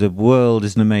 it's the world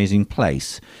is an amazing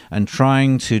place, and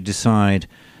trying to decide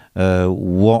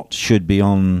what should be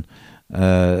on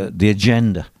the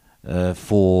agenda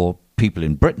for people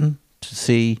in Britain to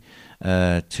see,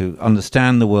 to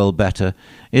understand the world better,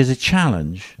 is a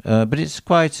challenge, but it's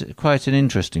quite an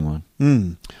interesting one.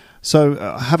 Mm. So,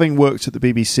 having worked at the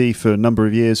BBC for a number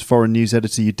of years, foreign news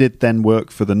editor, you did then work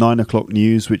for the 9 o'clock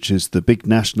news, which is the big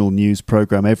national news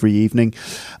programme every evening.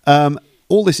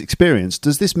 All this experience,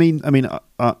 does this mean,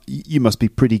 you must be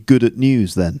pretty good at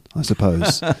news then, I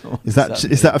suppose. Is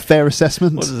that a fair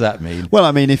assessment? What does that mean? Well,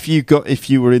 I mean, if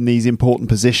you were in these important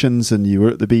positions and you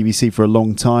were at the BBC for a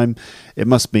long time, it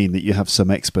must mean that you have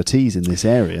some expertise in this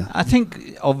area. I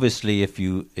think, obviously, if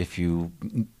you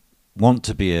want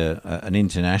to be an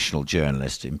international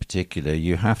journalist in particular,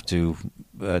 you have to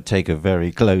take a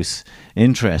very close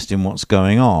interest in what's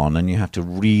going on, and you have to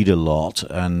read a lot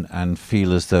and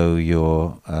feel as though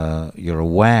you're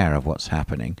aware of what's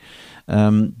happening.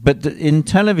 But in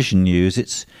television news,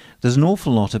 there's an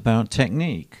awful lot about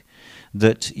technique,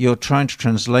 that you're trying to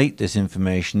translate this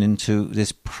information into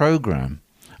this program,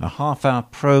 a half-hour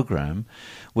program,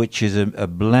 which is a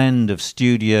blend of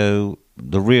studio,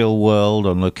 the real world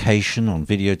on location, on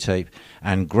videotape,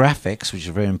 and graphics, which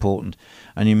are very important,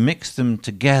 and you mix them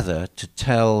together to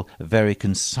tell a very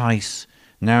concise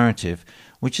narrative,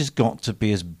 which has got to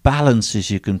be as balanced as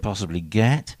you can possibly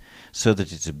get, so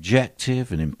that it's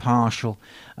objective and impartial,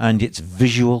 and it's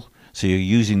visual, so you're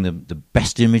using the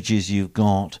best images you've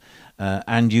got,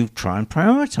 and you try and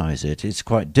prioritize it. It's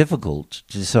quite difficult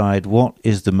to decide what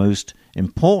is the most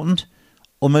important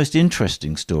or most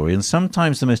interesting story, and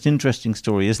sometimes the most interesting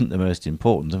story isn't the most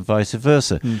important, and vice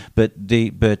versa. But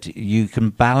you can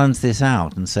balance this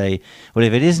out and say, well,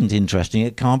 if it isn't interesting,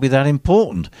 it can't be that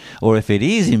important, or if it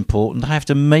is important, I have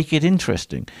to make it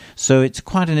interesting. So it's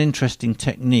quite an interesting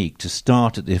technique to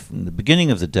start at the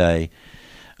beginning of the day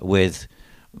with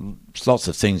lots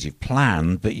of things you've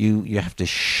planned, but you have to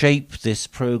shape this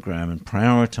program and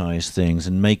prioritize things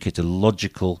and make it a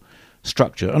logical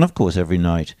structure. And of course, every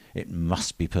night it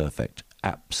must be perfect,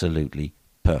 absolutely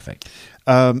perfect.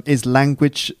 Is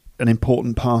language an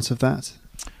important part of that?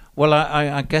 Well,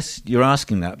 I guess you're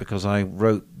asking that because I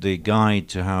wrote the guide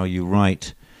to how you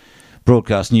write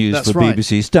broadcast news That's for right.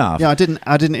 BBC Staff. Yeah, I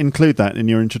didn't include that in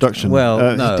your introduction.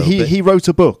 Well, no, he wrote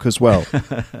a book as well.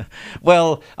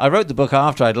 Well, I wrote the book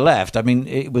after I'd left. I mean,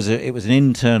 it was an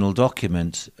internal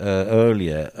document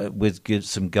earlier with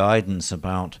some guidance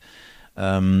about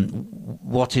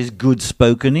what is good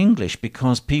spoken English,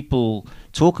 because people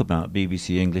talk about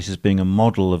BBC English as being a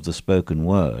model of the spoken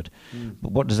word.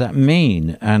 But what does that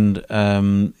mean? And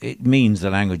it means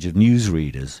the language of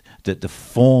newsreaders, that the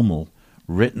formal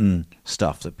written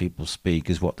stuff that people speak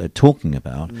is what they're talking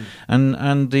about,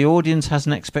 and the audience has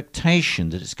an expectation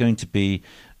that it's going to be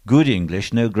good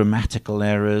English, no grammatical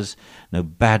errors, no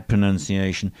bad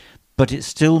pronunciation, but it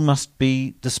still must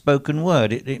be the spoken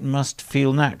word. It must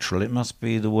feel natural. It must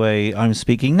be the way I'm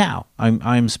speaking now.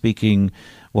 I'm speaking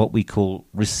what we call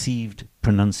received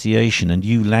pronunciation, and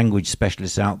you language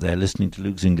specialists out there listening to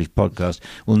Luke's English podcast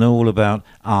will know all about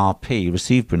RP.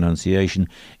 Received pronunciation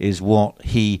is what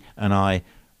he and I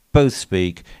both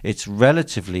speak. It's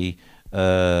relatively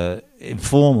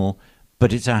informal,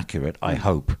 but it's accurate, I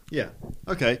hope. Yeah.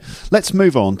 Okay. Let's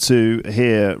move on to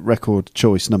hear record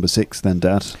choice number 6 then,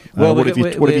 Dad. Well, what have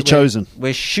you chosen?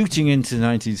 We're shooting into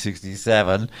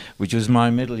 1967, which was my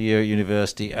middle year at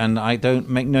university, and I don't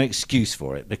make no excuse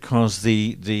for it, because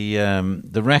the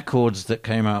records that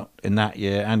came out in that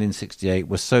year and in 68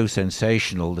 were so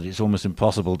sensational that it's almost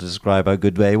impossible to describe how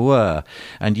good they were.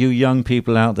 And you young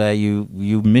people out there,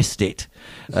 you missed it.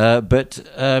 But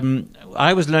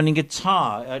I was learning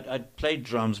guitar. I'd played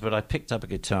drums, but I picked up a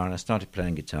guitar and I started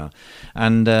playing guitar.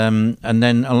 And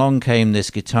then along came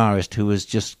this guitarist who was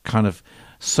just kind of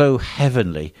so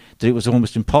heavenly that it was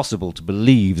almost impossible to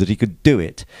believe that he could do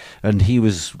it. And he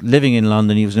was living in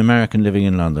London. He was an American living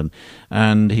in London,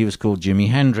 and he was called Jimi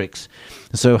Hendrix.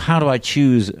 So how do I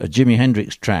choose a Jimi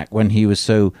Hendrix track when he was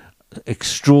so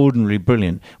extraordinarily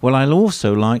brilliant? Well, I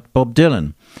also liked Bob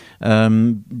Dylan.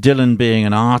 Dylan being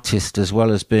an artist as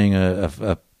well as being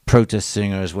a protest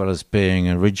singer, as well as being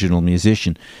an original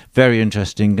musician. Very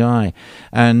interesting guy.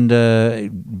 And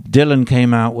Dylan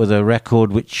came out with a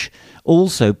record which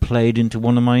also played into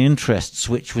one of my interests,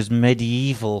 which was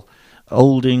medieval,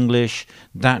 Old English,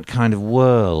 that kind of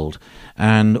world.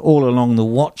 And All Along the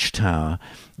Watchtower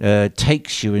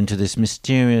takes you into this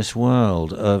mysterious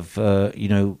world of,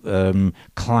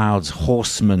 clouds,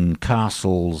 horsemen,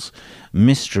 castles,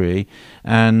 mystery.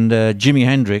 And Jimi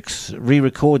Hendrix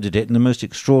re-recorded it in the most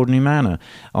extraordinary manner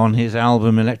on his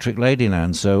album Electric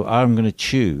Ladyland. So I'm going to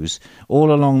choose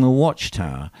All Along the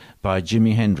Watchtower by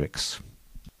Jimi Hendrix.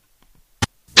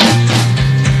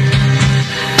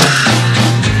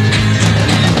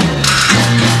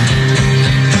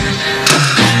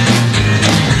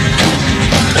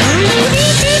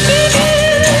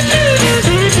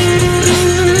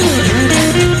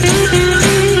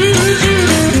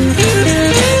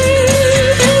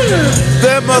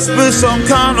 Must be some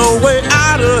kind of way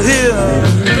out of here,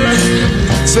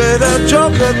 said the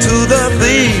joker to the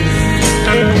thief.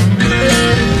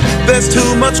 There's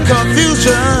too much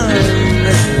confusion,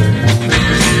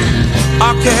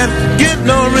 I can't get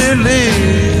no relief.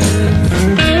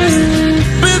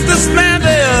 Businessman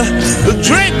there to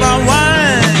drink my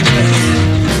wine,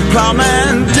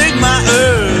 plowman dig my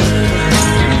earth.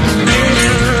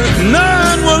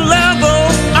 None will ever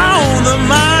own the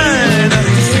mine,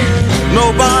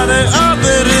 nobody of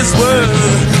it is worth.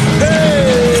 Hey,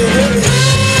 hey.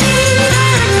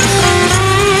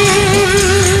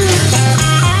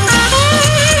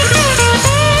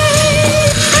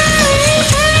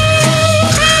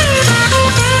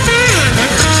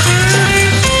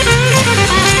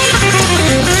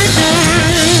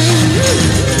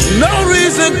 No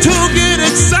reason to get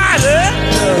excited.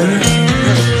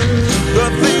 The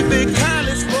thing be kind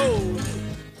of slow.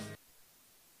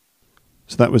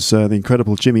 So that was the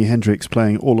incredible Jimi Hendrix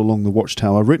playing All Along the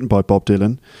Watchtower, written by Bob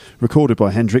Dylan, recorded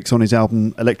by Hendrix on his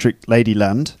album Electric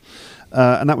Ladyland.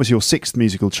 And that was your 6th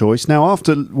musical choice. Now,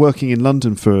 after working in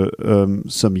London for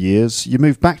some years, you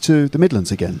moved back to the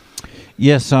Midlands again.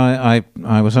 Yes, I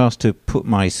was asked to put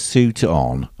my suit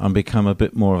on and become a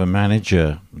bit more of a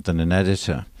manager than an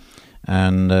editor,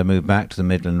 and move back to the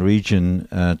Midland region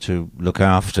to look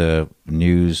after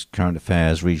news, current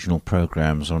affairs, regional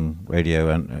programs on radio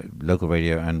and local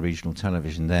radio and regional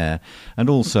television there. And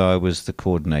also I was the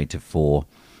coordinator for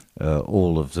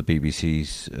all of the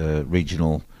BBC's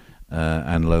regional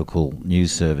and local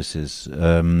news services,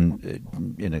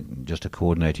 in just a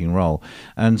coordinating role.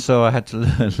 And so I had to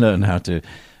learn how to,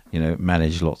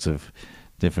 manage lots of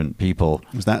different people.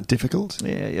 Was that difficult?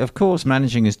 Yeah, of course,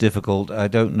 managing is difficult. I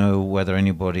don't know whether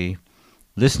anybody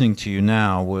listening to you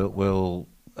now will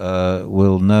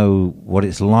know what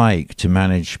it's like to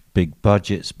manage big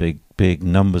budgets, big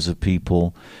numbers of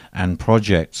people, and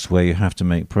projects where you have to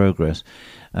make progress.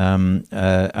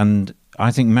 And I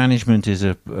think management is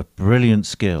a brilliant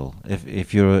skill.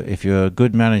 If you're a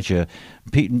good manager,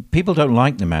 people don't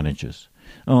like the managers.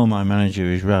 Oh, my manager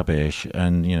is rubbish,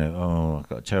 and I've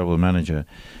got a terrible manager.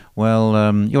 Well,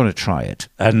 you want to try it.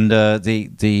 And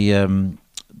the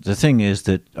thing is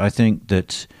that I think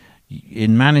that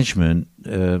in management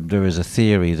there is a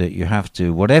theory that you have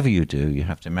to, whatever you do, you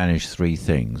have to manage three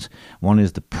things. One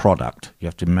is the product. You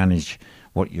have to manage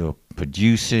what you're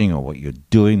producing or what you're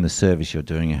doing, the service you're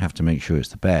doing. You have to make sure it's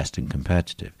the best and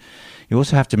competitive. You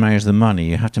also have to manage the money.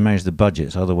 You have to manage the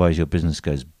budgets, otherwise your business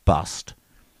goes bust.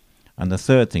 And the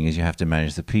third thing is you have to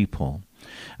manage the people.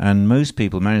 And most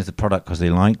people manage the product because they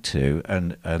like to,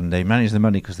 and they manage the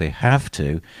money because they have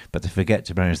to, but they forget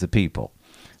to manage the people.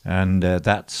 And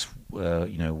that's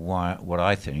why what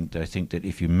I think. I think that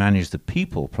if you manage the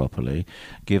people properly,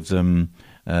 give them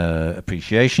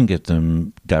appreciation, give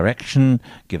them direction,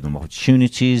 give them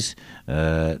opportunities,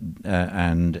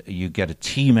 and you get a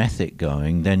team ethic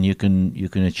going, then you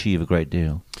can achieve a great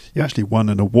deal. You actually won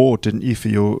an award, didn't you, for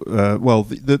your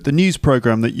the news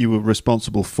program that you were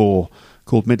responsible for,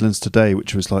 called Midlands Today,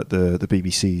 which was like the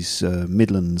BBC's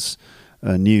Midlands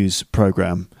news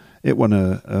program. It won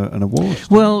an award.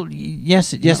 Well,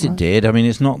 yes, it did. I mean,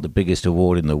 it's not the biggest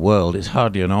award in the world. It's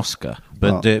hardly an Oscar,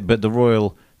 but the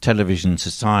Royal Television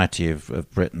Society of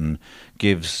Britain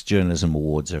gives journalism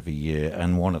awards every year,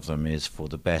 and one of them is for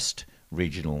the best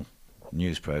regional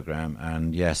news program.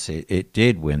 And yes, it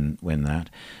did win that,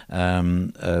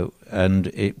 and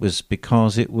it was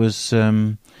because it was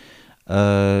it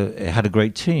had a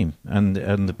great team, and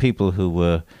the people who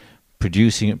were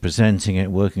producing it, presenting it,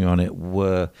 working on it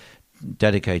were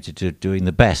dedicated to doing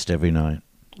the best every night.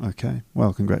 Okay,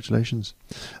 well, congratulations.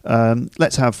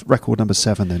 Let's have record number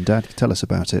 7 then, Dad. Tell us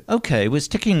about it. Okay, we're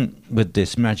sticking with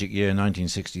this magic year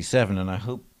 1967, and I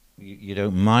hope you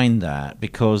don't mind that,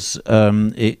 because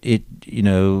it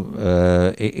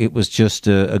was just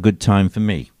a good time for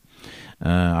me.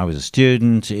 I was a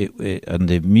student, and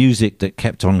the music that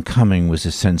kept on coming was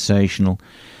sensational.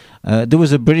 There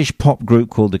was a British pop group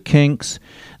called the Kinks.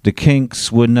 The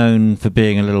Kinks were known for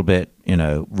being a little bit,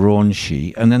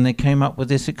 raunchy, and then they came up with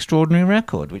this extraordinary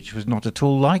record, which was not at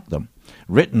all like them,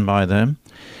 written by them,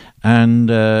 and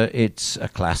it's a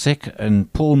classic.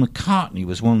 And Paul McCartney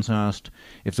was once asked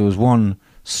if there was one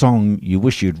song you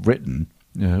wish you'd written,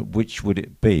 which would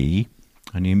it be?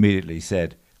 And he immediately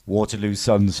said, Waterloo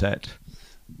Sunset.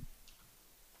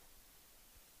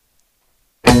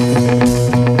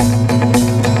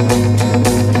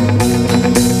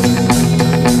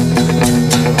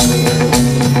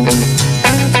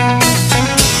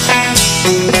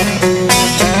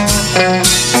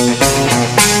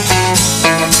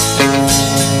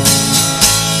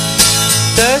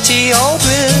 Dirty old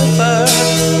river,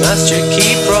 must you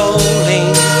keep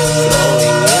rolling,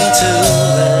 flowing into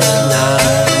the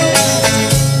night?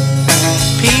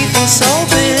 People so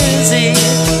busy,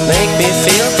 make me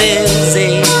feel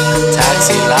dizzy,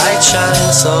 taxi lights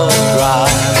shine so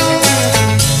bright.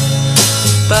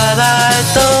 But I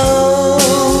don't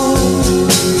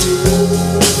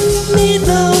need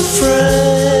no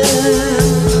friend,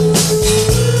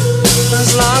 as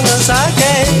long as I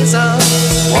gaze on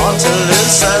Waterloo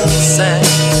sunset,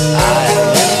 I am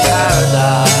in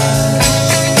paradise.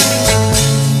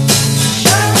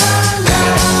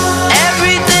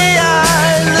 Every day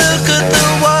I look at the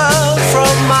world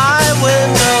from my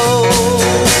window,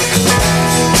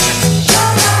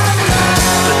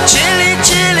 but chilly,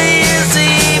 chilly is the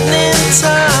evening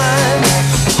time.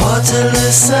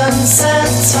 Waterloo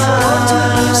sunset time.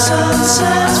 Waterloo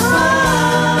sunset time.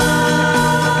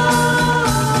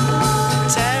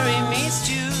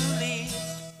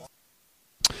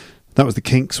 That was the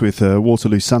Kinks with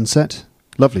Waterloo Sunset.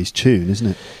 Lovely tune, isn't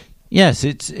it? Yes,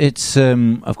 it's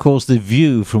of course the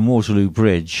view from Waterloo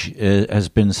Bridge has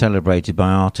been celebrated by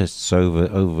artists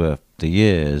over the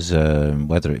years,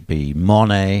 whether it be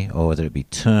Monet or whether it be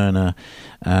Turner.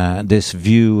 This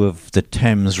view of the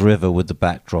Thames River with the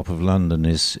backdrop of London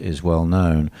is well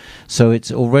known. So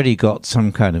it's already got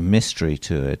some kind of mystery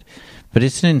to it. But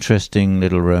it's an interesting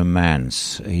little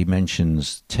romance. He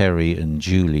mentions Terry and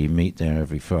Julie meet there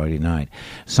every Friday night.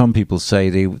 Some people say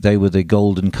they were the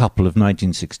golden couple of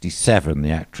 1967,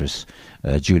 the actress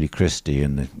Julie Christie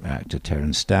and the actor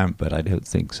Terence Stamp, but I don't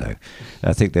think so.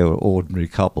 I think they were an ordinary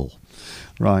couple.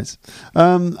 Right.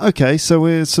 Okay, so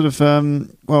we're sort of...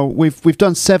 we've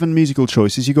done 7 musical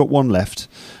choices. You've got 1 left.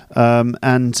 Why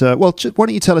don't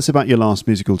you tell us about your last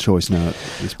musical choice now at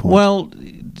this point? Well,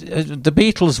 the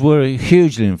Beatles were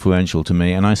hugely influential to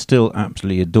me, and I still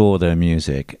absolutely adore their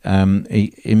music.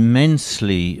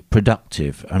 Immensely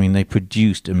productive. I mean, they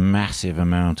produced a massive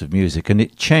amount of music, and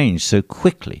it changed so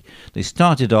quickly. They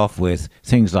started off with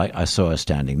things like I Saw Her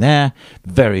Standing There,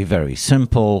 very, very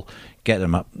simple, get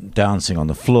them up dancing on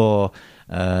the floor,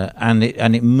 and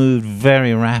it moved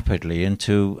very rapidly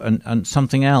into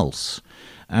something else.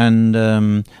 And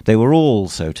they were all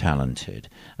so talented.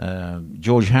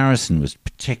 George Harrison was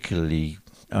particularly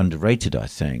underrated, I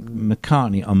think.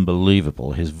 McCartney,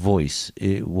 unbelievable. His voice,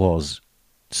 it was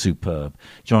superb.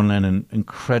 John Lennon,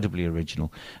 incredibly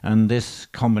original. And this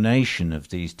combination of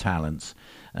these talents,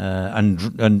 and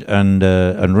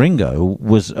Ringo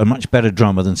was a much better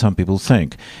drummer than some people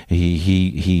think.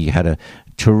 He had a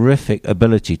terrific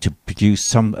ability to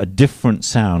produce a different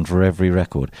sound for every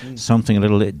record, something a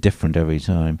little bit different every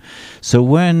time. So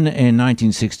when in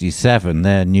 1967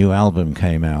 their new album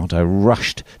came out, I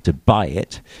rushed to buy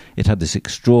it. It had this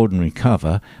extraordinary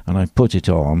cover, and I put it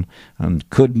on and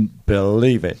couldn't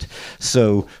believe it.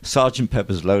 So Sgt.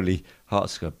 Pepper's Lonely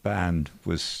Hearts Club Band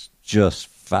was just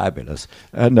fabulous.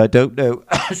 And I don't know,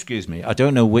 excuse me, I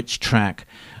don't know which track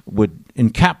would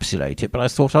encapsulate it, but I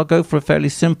thought I'll go for a fairly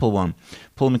simple one.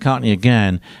 Paul McCartney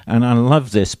again, and I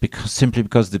love this simply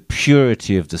because the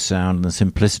purity of the sound and the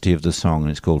simplicity of the song,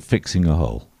 and it's called Fixing a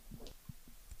Hole.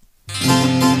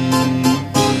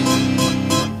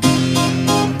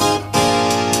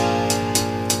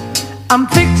 I'm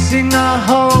fixing a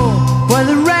hole where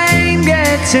the rain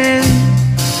gets in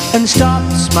and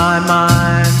stops my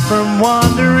mind from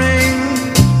wandering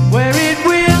where it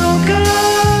will go.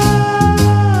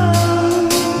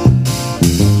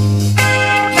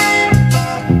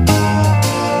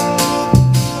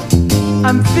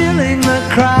 I'm filling the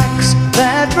cracks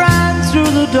that ran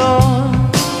through the door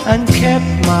and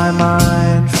kept my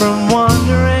mind from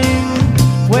wandering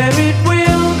where it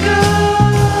will go.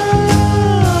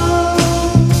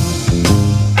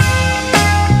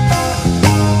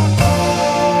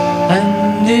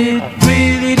 And it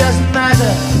really doesn't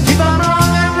matter if I'm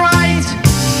wrong, I'm right.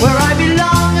 Where I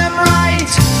belong, I'm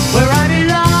right. Where I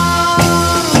belong.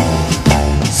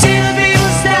 See the people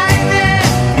standing there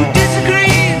who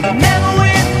disagree, but never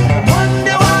win.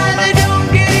 Wonder why they don't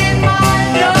get in my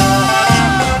door.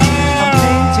 I'm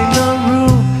painting a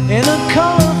room in a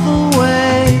colorful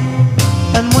way,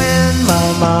 and when my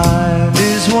mind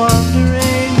is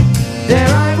wandering,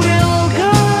 there I will go.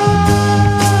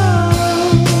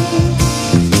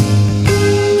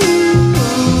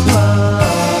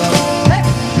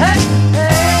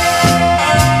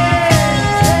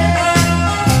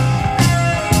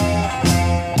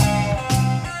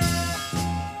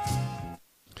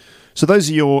 So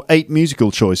those are your 8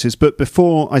 musical choices, but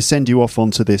before I send you off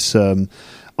onto this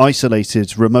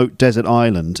isolated, remote desert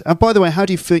island, and by the way, how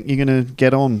do you think you're going to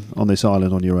get on this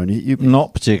island on your own? You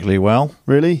Not particularly well.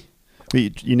 really?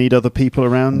 You need other people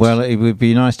around? Well, it would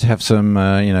be nice to have some,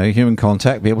 human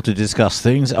contact, be able to discuss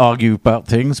things, argue about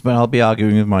things, but I'll be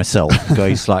arguing with myself,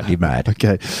 going slightly mad.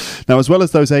 Okay. Now, as well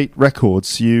as those 8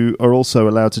 records, you are also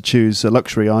allowed to choose a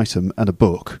luxury item and a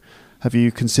book. Have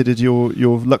you considered your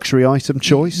luxury item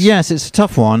choice? Yes, it's a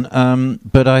tough one,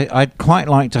 but I'd quite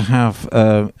like to have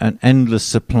an endless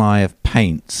supply of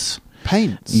paints.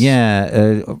 Paints?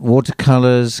 Yeah,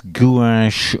 watercolours,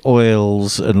 gouache,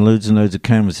 oils, and loads of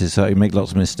canvases, so I can make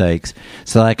lots of mistakes,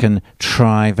 so I can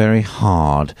try very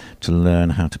hard to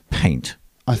learn how to paint.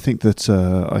 I think that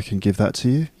I can give that to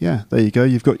you. Yeah, there you go.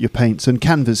 You've got your paints and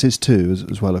canvases too,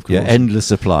 as well, of course. Yeah, endless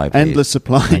supply, please. Endless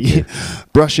supply.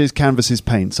 Brushes, canvases,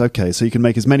 paints. Okay, so you can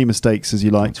make as many mistakes as you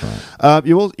like. That's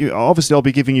right. Obviously, I'll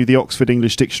be giving you the Oxford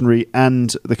English Dictionary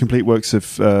and the complete works of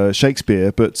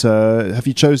Shakespeare, but have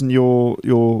you chosen your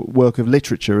work of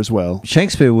literature as well?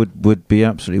 Shakespeare would be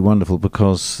absolutely wonderful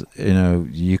because,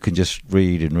 you can just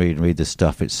read this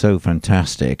stuff. It's so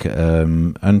fantastic.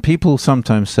 And people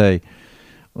sometimes say,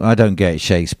 I don't get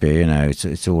Shakespeare,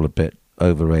 it's all a bit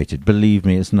overrated. Believe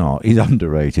me, it's not. He's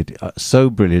underrated. So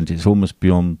brilliant, it's almost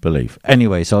beyond belief.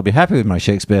 Anyway, so I'll be happy with my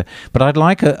Shakespeare, but I'd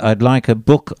like a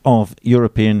book of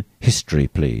European history,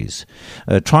 please.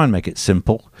 Try and make it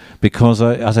simple, because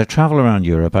as I travel around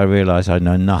Europe, I realise I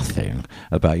know nothing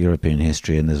about European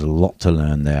history, and there's a lot to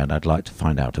learn there, and I'd like to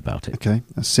find out about it. Okay,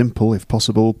 a simple, if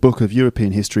possible, book of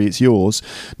European history. It's yours.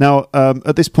 Now,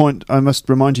 at this point, I must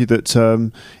remind you that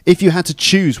if you had to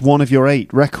choose one of your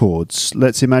 8 records,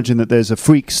 let's imagine that there's a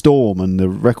freak storm and the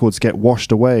records get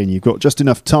washed away, and you've got just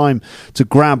enough time to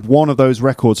grab one of those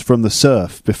records from the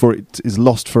surf before it is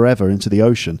lost forever into the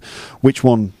ocean. Which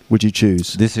one would you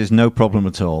choose? This is no problem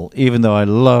at all. Even though I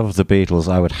love the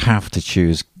Beatles, I would have to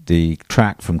choose the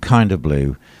track from Kinda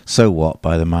Blue, So What,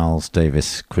 by the Miles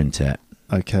Davis Quintet.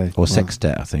 Okay. Or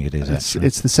Sextet, I think it is, actually.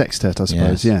 It's the Sextet, I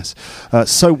suppose, yes.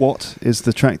 So What is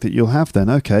the track that you'll have then?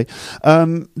 Okay.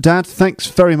 Dad, thanks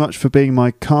very much for being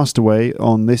my castaway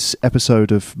on this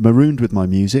episode of Marooned with My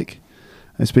Music.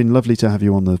 It's been lovely to have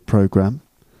you on the programme.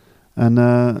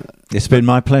 And it's been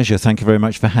my pleasure. Thank you very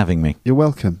much for having me. You're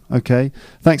welcome. Okay.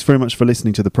 Thanks very much for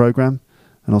listening to the programme,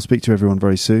 and I'll speak to everyone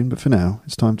very soon. But for now,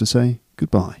 it's time to say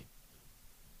goodbye.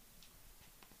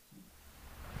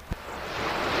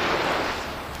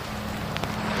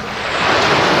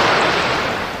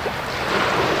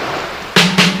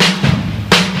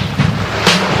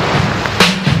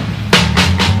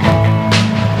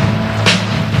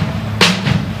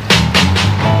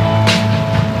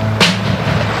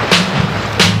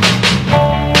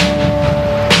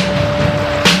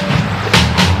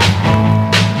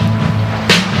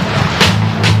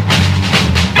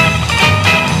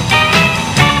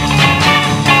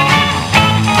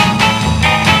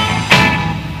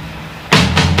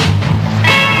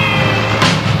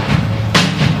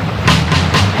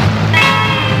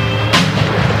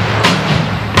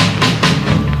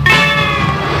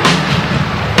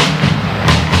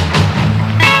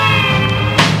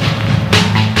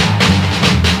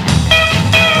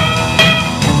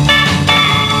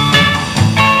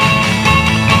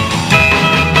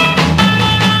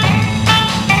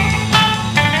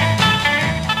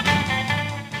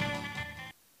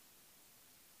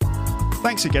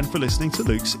 Thanks again for listening to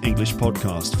Luke's English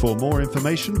podcast. For more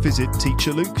information, visit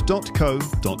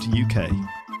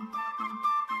teacherluke.co.uk.